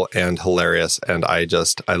nonsensical and hilarious, and I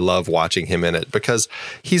love watching him in it because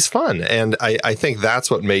he's fun, and I think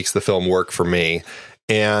that's what makes the film work for me.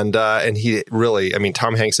 And he really, I mean,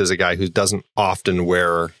 Tom Hanks is a guy who doesn't often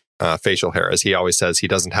wear facial hair. As he always says, he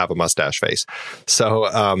doesn't have a mustache face. So,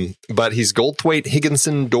 but he's Goldthwait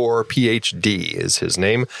Higginson Dorr, PhD is his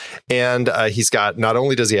name. And he's got, not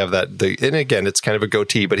only does he have that, and again, it's kind of a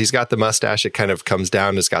goatee, but he's got the mustache. It kind of comes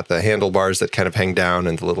down. It's got the handlebars that kind of hang down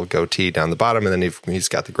and the little goatee down the bottom. And then he's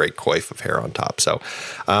got the great coif of hair on top. So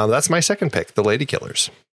that's my second pick, The Lady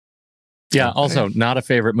Killers. Yeah, also not a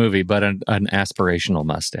favorite movie, but an aspirational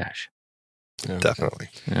mustache. Okay. Definitely.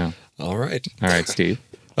 Yeah. All right, Steve.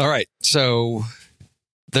 All right. So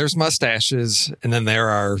there's mustaches, and then there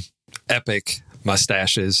are epic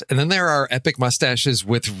mustaches, and then there are epic mustaches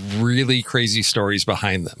with really crazy stories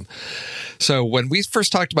behind them. So when we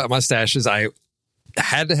first talked about mustaches, I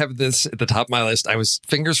had to have this at the top of my list. I was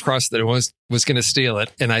fingers crossed that it was going to steal it.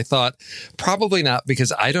 And I thought probably not,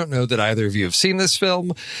 because I don't know that either of you have seen this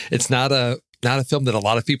film. It's not a film that a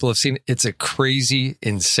lot of people have seen. It's a crazy,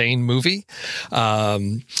 insane movie.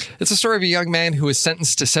 It's a story of a young man who is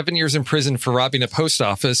sentenced to 7 years in prison for robbing a post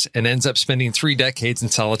office and ends up spending 3 decades in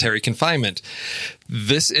solitary confinement.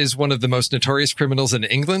 This is one of the most notorious criminals in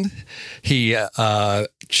England. He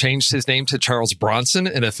changed his name to Charles Bronson,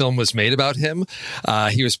 and a film was made about him.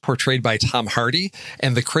 He was portrayed by Tom Hardy.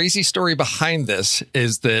 And the crazy story behind this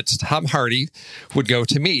is that Tom Hardy would go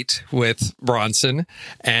to meet with Bronson,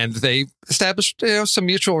 and they established some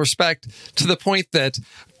mutual respect, to the point that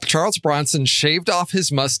Charles Bronson shaved off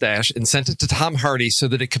his mustache and sent it to Tom Hardy so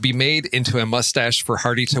that it could be made into a mustache for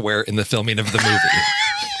Hardy to wear in the filming of the movie.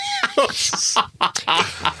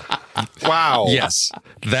 Wow. Yes.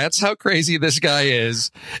 That's how crazy this guy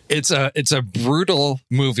is. It's a brutal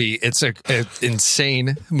movie. It's an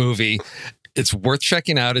insane movie. It's worth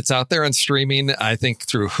checking out. It's out there on streaming, I think,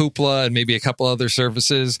 through Hoopla and maybe a couple other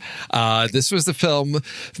services. This was the film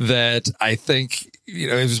that I think,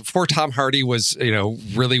 it was before Tom Hardy was,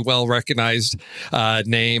 really well recognized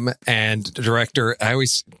name and director. I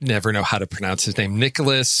always never know how to pronounce his name.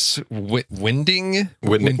 Nicholas Winding.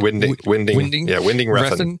 Winding. Yeah, Winding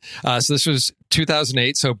Refn. So this was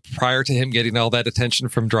 2008. So prior to him getting all that attention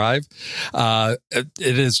from Drive, it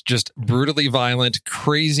is just brutally violent,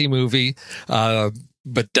 crazy movie,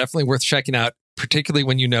 but definitely worth checking out, particularly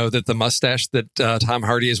when you know that the mustache that Tom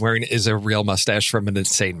Hardy is wearing is a real mustache from an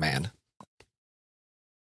insane man.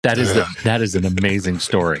 That is an amazing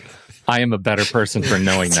story. I am a better person for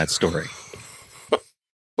knowing that story.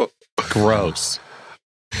 Gross.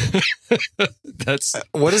 That's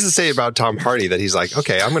what does it say about Tom Hardy that he's like,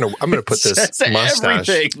 okay, I'm gonna put this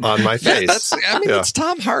mustache on my face? Yeah, it's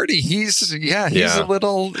Tom Hardy. He's a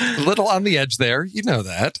little on the edge there. You know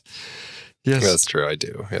that. Yes, that's true. I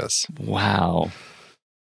do. Yes. Wow.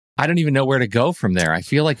 I don't even know where to go from there. I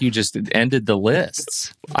feel like you just ended the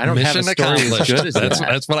lists. I don't have a story as good as that.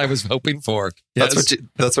 That's what I was hoping for. Yes.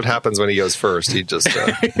 That's what happens when he goes first. He just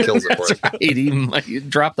kills it for you. Right. He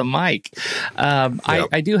dropped the mic.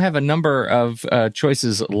 I do have a number of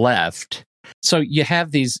choices left. So you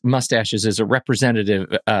have these mustaches as a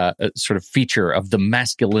representative sort of feature of the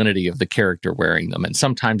masculinity of the character wearing them. And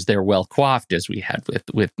sometimes they're well coiffed, as we had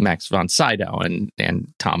with Max von Sydow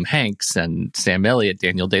and Tom Hanks and Sam Elliott,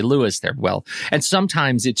 Daniel Day-Lewis. They're well. And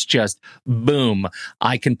sometimes it's just, boom,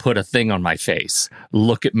 I can put a thing on my face.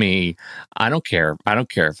 Look at me. I don't care. I don't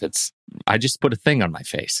care if it's, I just put a thing on my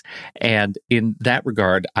face. And in that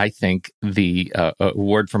regard, I think the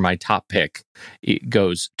award for my top pick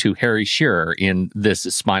goes to Harry Shearer in This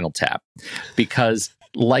Is Spinal Tap, because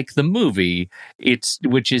like the movie,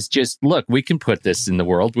 which is just, look, we can put this in the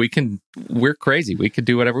world. We're crazy. We could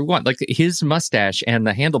do whatever we want. Like his mustache and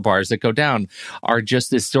the handlebars that go down are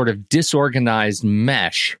just this sort of disorganized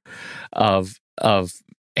mesh of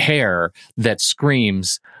hair that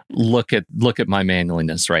screams, look at my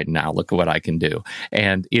manliness right now. Look at what I can do.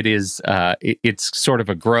 And it is it's sort of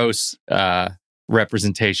a gross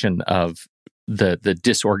representation of the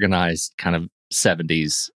disorganized kind of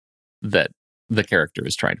 70s that the character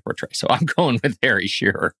is trying to portray. So I'm going with Harry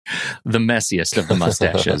Shearer, the messiest of the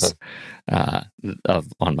mustaches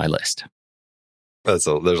on my list. There's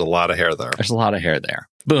a lot of hair there. There's a lot of hair there.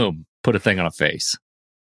 Boom, put a thing on a face.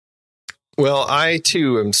 Well, I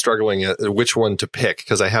too am struggling at which one to pick,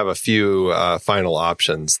 because I have a few final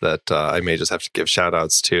options that I may just have to give shout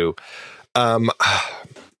outs to. All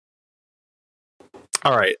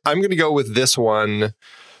right, I'm going to go with this one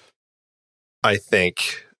I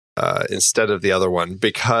think, instead of the other one,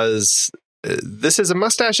 because this is a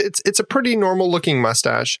mustache. It's a pretty normal looking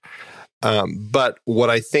mustache. But what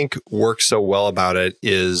I think works so well about it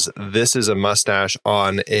is this is a mustache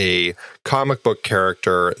on a comic book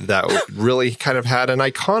character that really kind of had an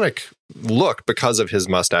iconic look because of his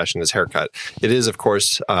mustache and his haircut. It is, of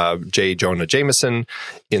course, J. Jonah Jameson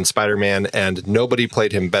in Spider-Man, and nobody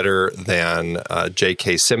played him better than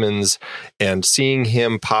J.K. Simmons. And seeing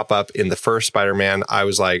him pop up in the first Spider-Man, I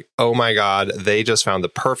was like, oh my God, they just found the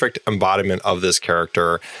perfect embodiment of this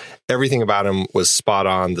character. Everything about him was spot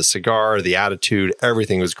on. The cigar, the attitude,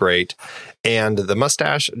 everything was great. And the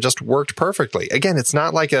mustache just worked perfectly. Again, it's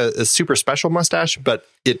not like a super special mustache, but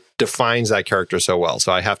it defines that character so well.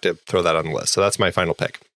 So I have to throw that on the list. So that's my final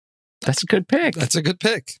pick. That's a good pick. That's a good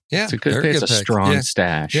pick. Yeah. It's a good pick. It's a strong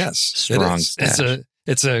stash. Yes. Strong stash.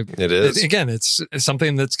 It is. Again, it's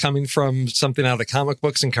something that's coming from something out of comic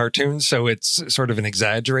books and cartoons. So it's sort of an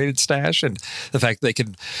exaggerated stash. And the fact they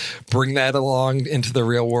could bring that along into the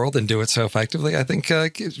real world and do it so effectively, I think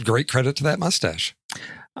great credit to that mustache.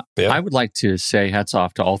 Yeah. I would like to say hats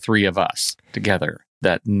off to all three of us together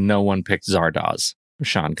that no one picked Zardoz,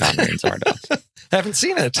 Sean Connery and Zardoz. Haven't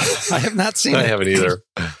seen it. I have not seen it. I haven't either.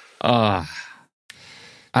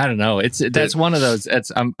 I don't know. That's one of those.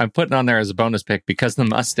 I'm putting on there as a bonus pick because the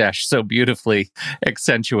mustache so beautifully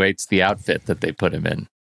accentuates the outfit that they put him in.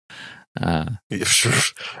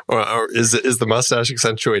 Or is the mustache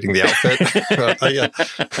accentuating the outfit?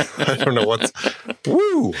 I don't know what's.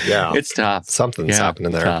 Woo! Yeah, it's tough. Something's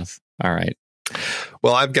happening there. Tough. All right.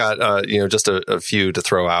 Well, I've got just a few to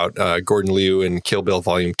throw out. Gordon Liu in Kill Bill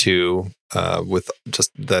Volume 2 with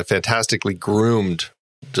just the fantastically groomed.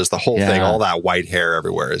 Just the whole thing, all that white hair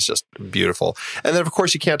everywhere is just beautiful. And then, of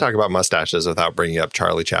course, you can't talk about mustaches without bringing up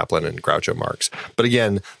Charlie Chaplin and Groucho Marx. But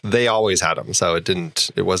again, they always had them, so it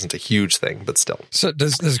wasn't a huge thing, but still. So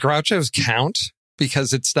does Groucho's count?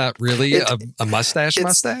 Because it's not really a mustache?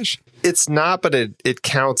 It's not, but it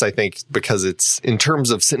counts, I think, because it's, in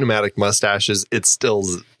terms of cinematic mustaches, it's still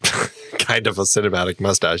kind of a cinematic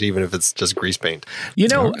mustache, even if it's just grease paint.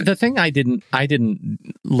 The thing I didn't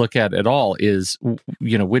look at all is,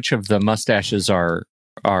 which of the mustaches are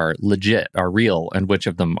legit, are real, and which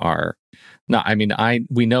of them are not. I mean,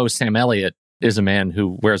 we know Sam Elliott is a man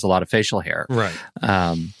who wears a lot of facial hair. Right.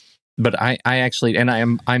 But I actually, and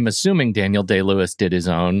I'm assuming Daniel Day-Lewis did his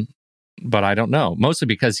own, but I don't know. Mostly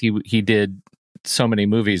because he did so many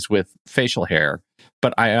movies with facial hair,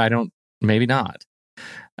 but I don't, maybe not.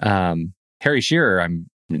 Harry Shearer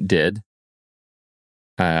did.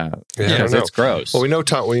 Because it's gross. Well, we know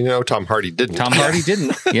Tom Hardy didn't. Tom Hardy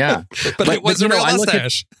didn't. Yeah, but it was a real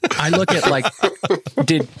mustache. I look at like,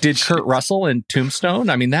 did Kurt Russell in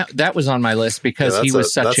Tombstone? I mean, that was on my list because he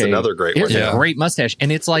was another great one. A great mustache,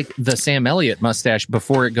 and it's like the Sam Elliott mustache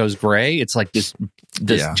before it goes gray. It's like this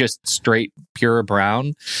just straight pure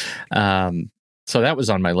brown. So that was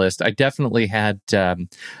on my list. I definitely had.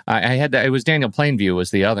 It was Daniel Plainview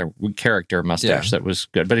was the other character mustache that was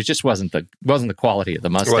good, but it just wasn't the quality of the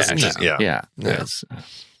mustache. Yeah.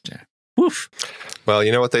 Woof. Well,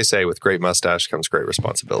 you know what they say: with great mustache comes great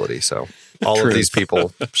responsibility. So all of these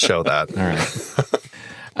people show that.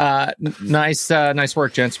 All right. Nice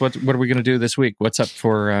work, gents. What are we going to do this week? What's up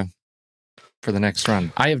for the next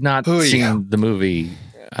run? I have not seen the movie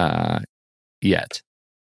yet.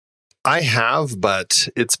 I have, but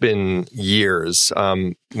it's been years.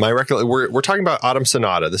 We're talking about Autumn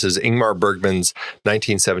Sonata. This is Ingmar Bergman's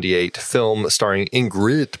 1978 film starring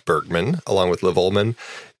Ingrid Bergman along with Liv Ullmann.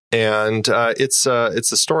 And it's the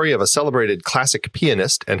story of a celebrated classic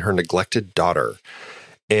pianist and her neglected daughter.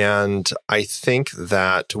 And I think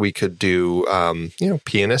that we could do,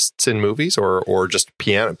 pianists in movies or just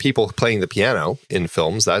people playing the piano in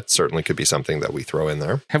films. That certainly could be something that we throw in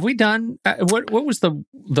there. Have we done, what was the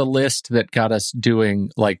list that got us doing,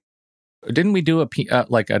 like, didn't we do a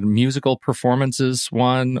musical performances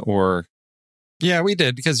one or? Yeah, we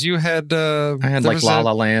did because you had. I had like La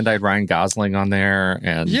La Land. I had Ryan Gosling on there,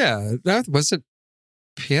 and was it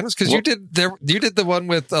pianos? Because you did the one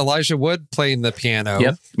with Elijah Wood playing the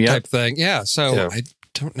piano type thing. Yeah, so I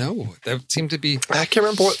don't know. That seemed to be. I can't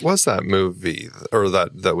remember what was that movie or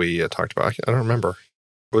that we talked about. I don't remember.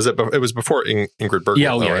 Was it? It was before Ingrid Bergman.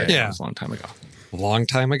 Yeah. It was a long time ago. Long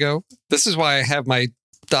time ago. This is why I have my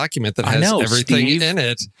document that has everything in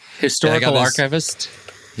it. Historical archivist.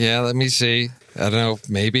 Yeah, let me see. I don't know,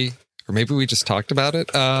 maybe we just talked about it.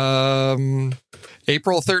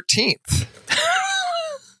 April 13th.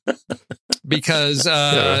 because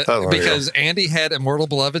Andy had Immortal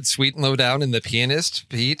Beloved, Sweet and Low Down, and The Pianist,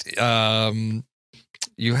 Pete.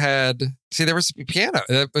 You had there was piano.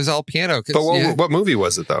 It was all piano. But what movie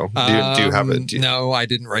was it though? Do you have it? No, I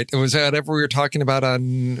didn't write. It was whatever we were talking about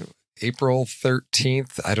on April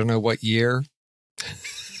 13th. I don't know what year.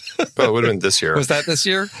 Oh, it would have been this year. Was that this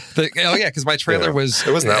year? Because my trailer was.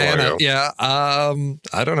 It wasn't that long ago. Yeah.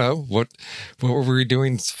 I don't know what were we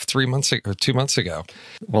doing 3 months ago or 2 months ago.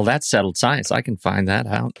 Well, that's settled science. I can find that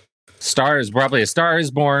out. Probably A Star Is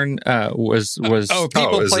Born was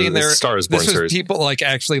people playing their Star Is Born this was series. People like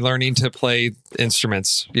actually learning to play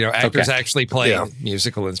instruments. Actors actually playing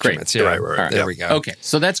musical instruments. Great. Yeah, Right. There we go. Okay,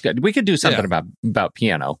 so that's good. We could do something about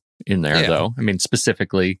piano in there, though. I mean,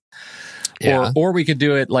 specifically, or we could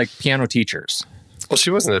do it like piano teachers. Well, she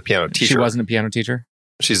wasn't a piano teacher. She wasn't a piano teacher?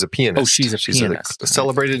 She's a pianist. Oh, she's a pianist. A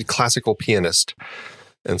celebrated classical pianist.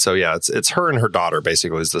 And so, it's her and her daughter,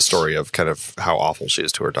 basically, is the story of kind of how awful she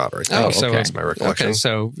is to her daughter. I think. So that's my recollection. Okay,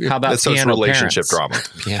 so how about it's piano relationship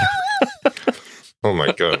parents? drama. Yeah. Oh,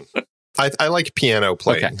 my God. I like piano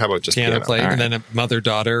playing. Okay. How about just piano? playing, All and right. then a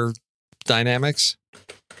mother-daughter dynamics,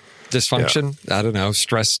 dysfunction. I don't know,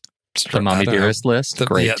 stress. The Mommy Dearest list?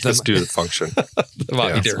 Great. Let's do the function. The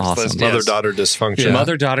Mommy Dearest awesome. list. Yes. Mother-daughter dysfunction. Yeah.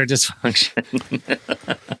 Mother-daughter dysfunction.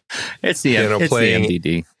 It's the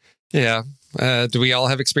MDD. Yeah. Do we all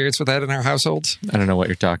have experience with that in our households? I don't know what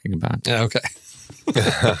you're talking about. Okay.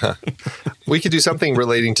 We could do something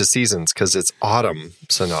relating to seasons because it's autumn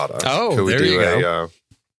sonata. Oh, could we there do you go.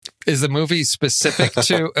 Is the movie specific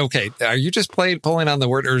to? Okay, are you just pulling on the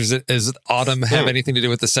word, or is autumn have anything to do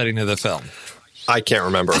with the setting of the film? I can't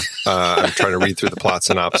remember. I'm trying to read through the plot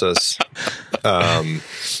synopsis.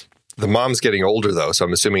 The mom's getting older, though, so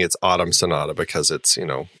I'm assuming it's autumn sonata because it's,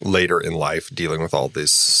 later in life dealing with all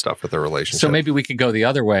this stuff with their relationship. So maybe we could go the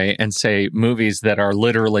other way and say movies that are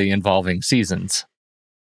literally involving seasons.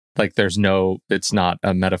 Like it's not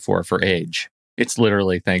a metaphor for age. It's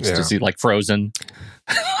literally thanks to see like Frozen.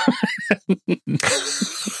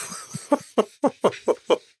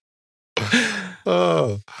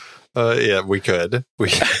 We could. We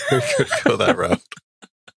could go that route.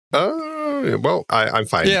 Well, I'm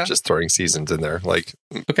fine just throwing seasons in there. Like,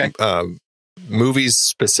 okay. Movies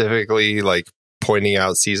specifically, like pointing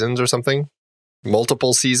out seasons or something.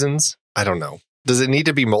 Multiple seasons. I don't know. Does it need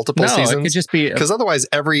to be multiple seasons? No, it could just be because otherwise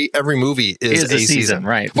every movie is a season,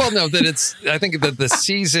 right? Well, no, I think that the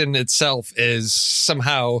season itself is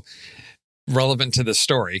somehow relevant to the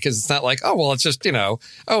story because it's not like, oh, well, it's just,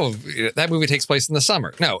 that movie takes place in the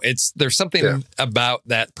summer. No, there's something about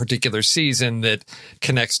that particular season that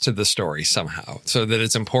connects to the story somehow, so that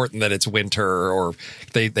it's important that it's winter or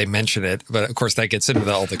they mention it. But of course, that gets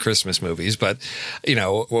into all the Christmas movies. But,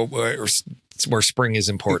 where spring is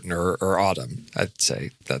important or autumn, I'd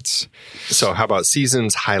say that's. So how about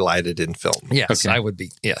seasons highlighted in film? Yes, I would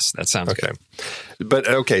be. Yes, that sounds okay. Good. But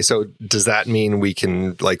okay, so does that mean we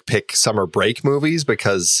can like pick summer break movies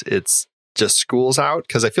because it's just school's out?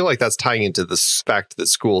 Because I feel like that's tying into the fact that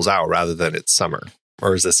school's out rather than it's summer.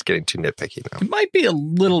 Or is this getting too nitpicky now? It might be a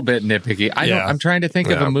little bit nitpicky. I'm trying to think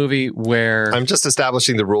of a movie where I'm just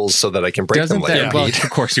establishing the rules so that I can break them later. Well, of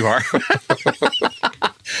course you are.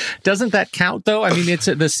 Doesn't that count though? I mean,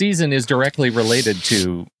 the season is directly related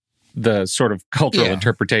to the sort of cultural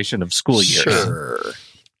interpretation of school years.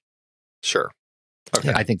 Sure.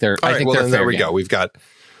 Okay. I think they're. All I right, think well, they're then fair there we game. go. We've got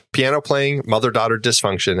piano playing, mother-daughter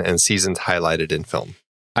dysfunction, and seasons highlighted in film.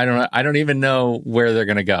 I don't even know where they're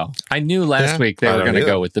going to go. I knew last week they were going to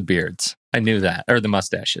go with the beards. I knew that, or the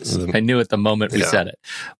mustaches. I knew it the moment we said it.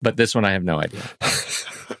 But this one, I have no idea.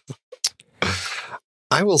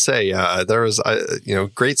 I will say there was,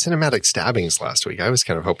 great cinematic stabbings last week. I was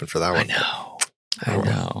kind of hoping for that one. I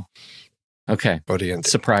know. Okay. What do you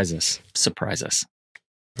Surprise us.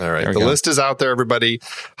 All right. The list is out there, everybody.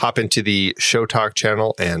 Hop into the Show Talk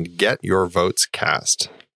channel and get your votes cast.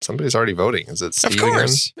 Somebody's already voting. Is it Steve? Of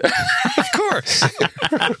course. Of course.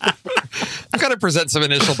 I've got to present some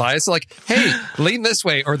initial bias. Like, hey, lean this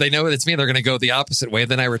way, or they know it's me. They're going to go the opposite way.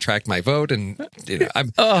 Then I retract my vote, and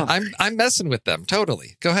I'm messing with them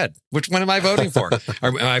totally. Go ahead. Which one am I voting for?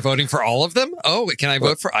 Am I voting for all of them? Oh, can I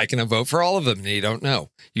vote for? I can vote for all of them. And you don't know.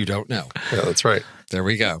 You don't know. Yeah, that's right. There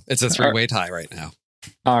we go. It's a 3-way tie right now.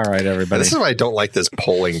 All right, everybody. This is why I don't like this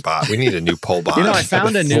polling bot. We need a new poll bot. I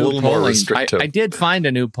found a new polling. I did find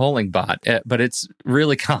a new polling bot, but it's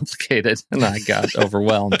really complicated, and I got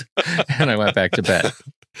overwhelmed, and I went back to bed.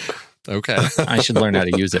 Okay. I should learn how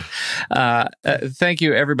to use it. Thank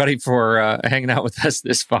you, everybody, for hanging out with us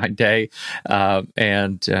this fine day.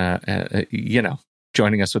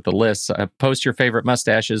 joining us with the lists. Post your favorite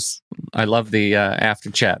mustaches. I love the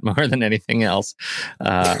after chat more than anything else.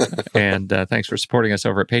 And thanks for supporting us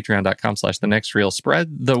over at patreon.com/thenextreel.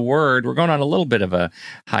 Spread the word. We're going on a little bit of a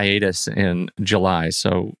hiatus in July.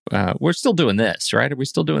 So we're still doing this, right? Are we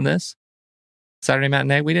still doing this? Saturday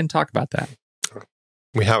Matinee? We didn't talk about that.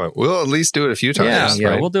 We haven't. We'll at least do it a few times. Yeah,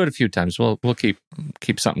 right? We'll do it a few times. We'll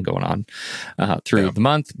keep something going on through the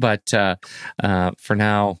month. But for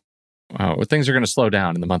now, things are going to slow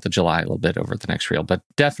down in the month of July a little bit over at the Next Reel. But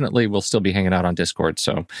definitely, we'll still be hanging out on Discord.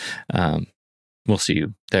 So we'll see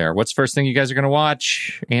you there. What's the first thing you guys are going to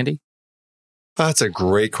watch, Andy? That's a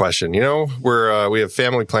great question. You know, we have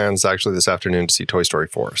family plans actually this afternoon to see Toy Story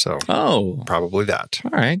 4. So probably that.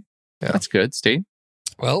 All right. Yeah. That's good, Steve.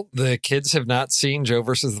 Well, the kids have not seen Joe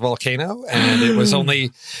versus the Volcano, and it was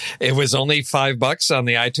only $5 on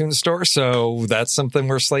the iTunes store. So that's something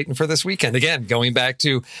we're slating for this weekend. Again, going back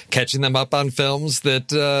to catching them up on films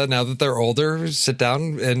that now that they're older, sit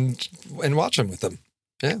down and watch them with them.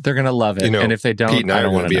 Yeah, they're gonna love it. And if they don't, Pete and I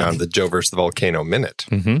don't want to be know. on the Joe versus the Volcano Minute.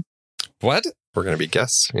 Mm-hmm. What? We're going to be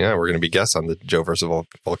guests. Yeah, we're going to be guests on the Joe versus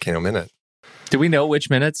Volcano Minute. Do we know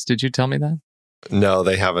which minutes? Did you tell me that? No,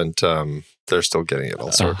 they haven't. They're still getting it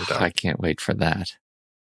all sorted out. I can't wait for that.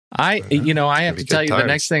 I have to tell you, the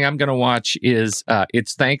next thing I'm going to watch is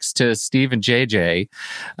it's thanks to Steve and JJ.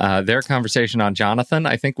 Their conversation on Jonathan,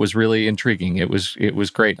 I think, was really intriguing. It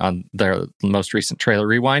was great on their most recent trailer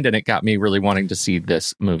rewind, and it got me really wanting to see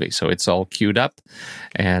this movie. So it's all queued up,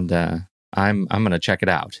 and I'm going to check it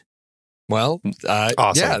out. Well,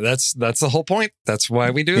 awesome. Yeah, that's the whole point. That's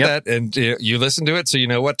why we do that. And you listen to it so you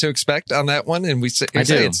know what to expect on that one. And we say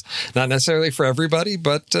it's not necessarily for everybody,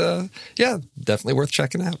 but definitely worth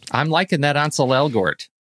checking out. I'm liking that Ansel Elgort.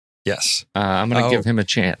 Yes. I'm going to give him a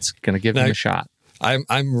chance. Going to give him a shot.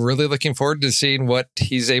 I'm really looking forward to seeing what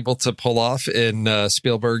he's able to pull off in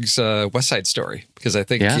Spielberg's West Side Story, because I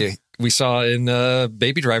think we saw in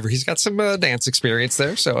Baby Driver, he's got some dance experience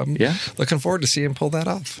there. So I'm looking forward to seeing him pull that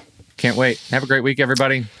off. Can't wait. Have a great week,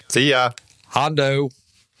 everybody. See ya. Hondo.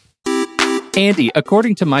 Andy,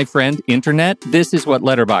 according to my friend Internet, this is what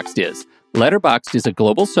Letterboxd is. Letterboxd is a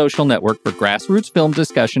global social network for grassroots film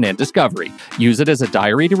discussion and discovery. Use it as a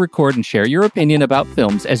diary to record and share your opinion about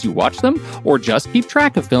films as you watch them, or just keep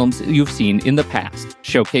track of films you've seen in the past.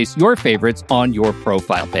 Showcase your favorites on your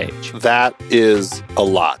profile page. That is a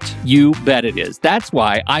lot. You bet it is. That's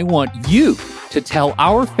why I want you to tell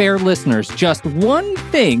our fair listeners just one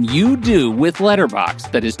thing you do with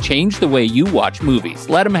Letterboxd that has changed the way you watch movies.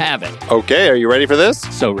 Let them have it. Okay, are you ready for this?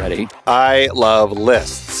 So ready. I love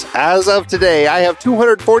lists. As of today, I have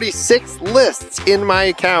 246 lists in my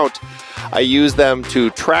account. I use them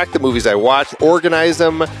to track the movies I watch, organize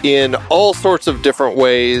them in all sorts of different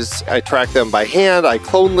ways. I track them by hand. I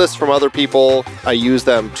clone lists from other people. I use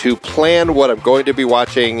them to plan what I'm going to be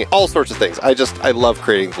watching, all sorts of things. I love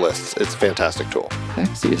creating lists. It's a fantastic tool.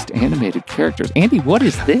 Sexiest animated characters. Andy, what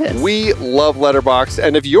is this? We love Letterboxd,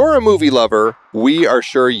 and if you're a movie lover, we are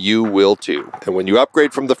sure you will too. And when you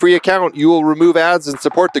upgrade from the free account, you will remove ads and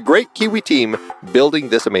support the great Kiwi team building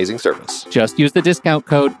this amazing service. Just use the discount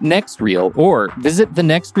code NEXTREEL or visit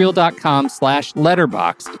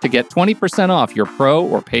thenextreel.com/letterboxd to get 20% off your pro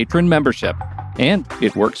or patron membership. And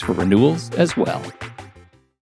it works for renewals as well.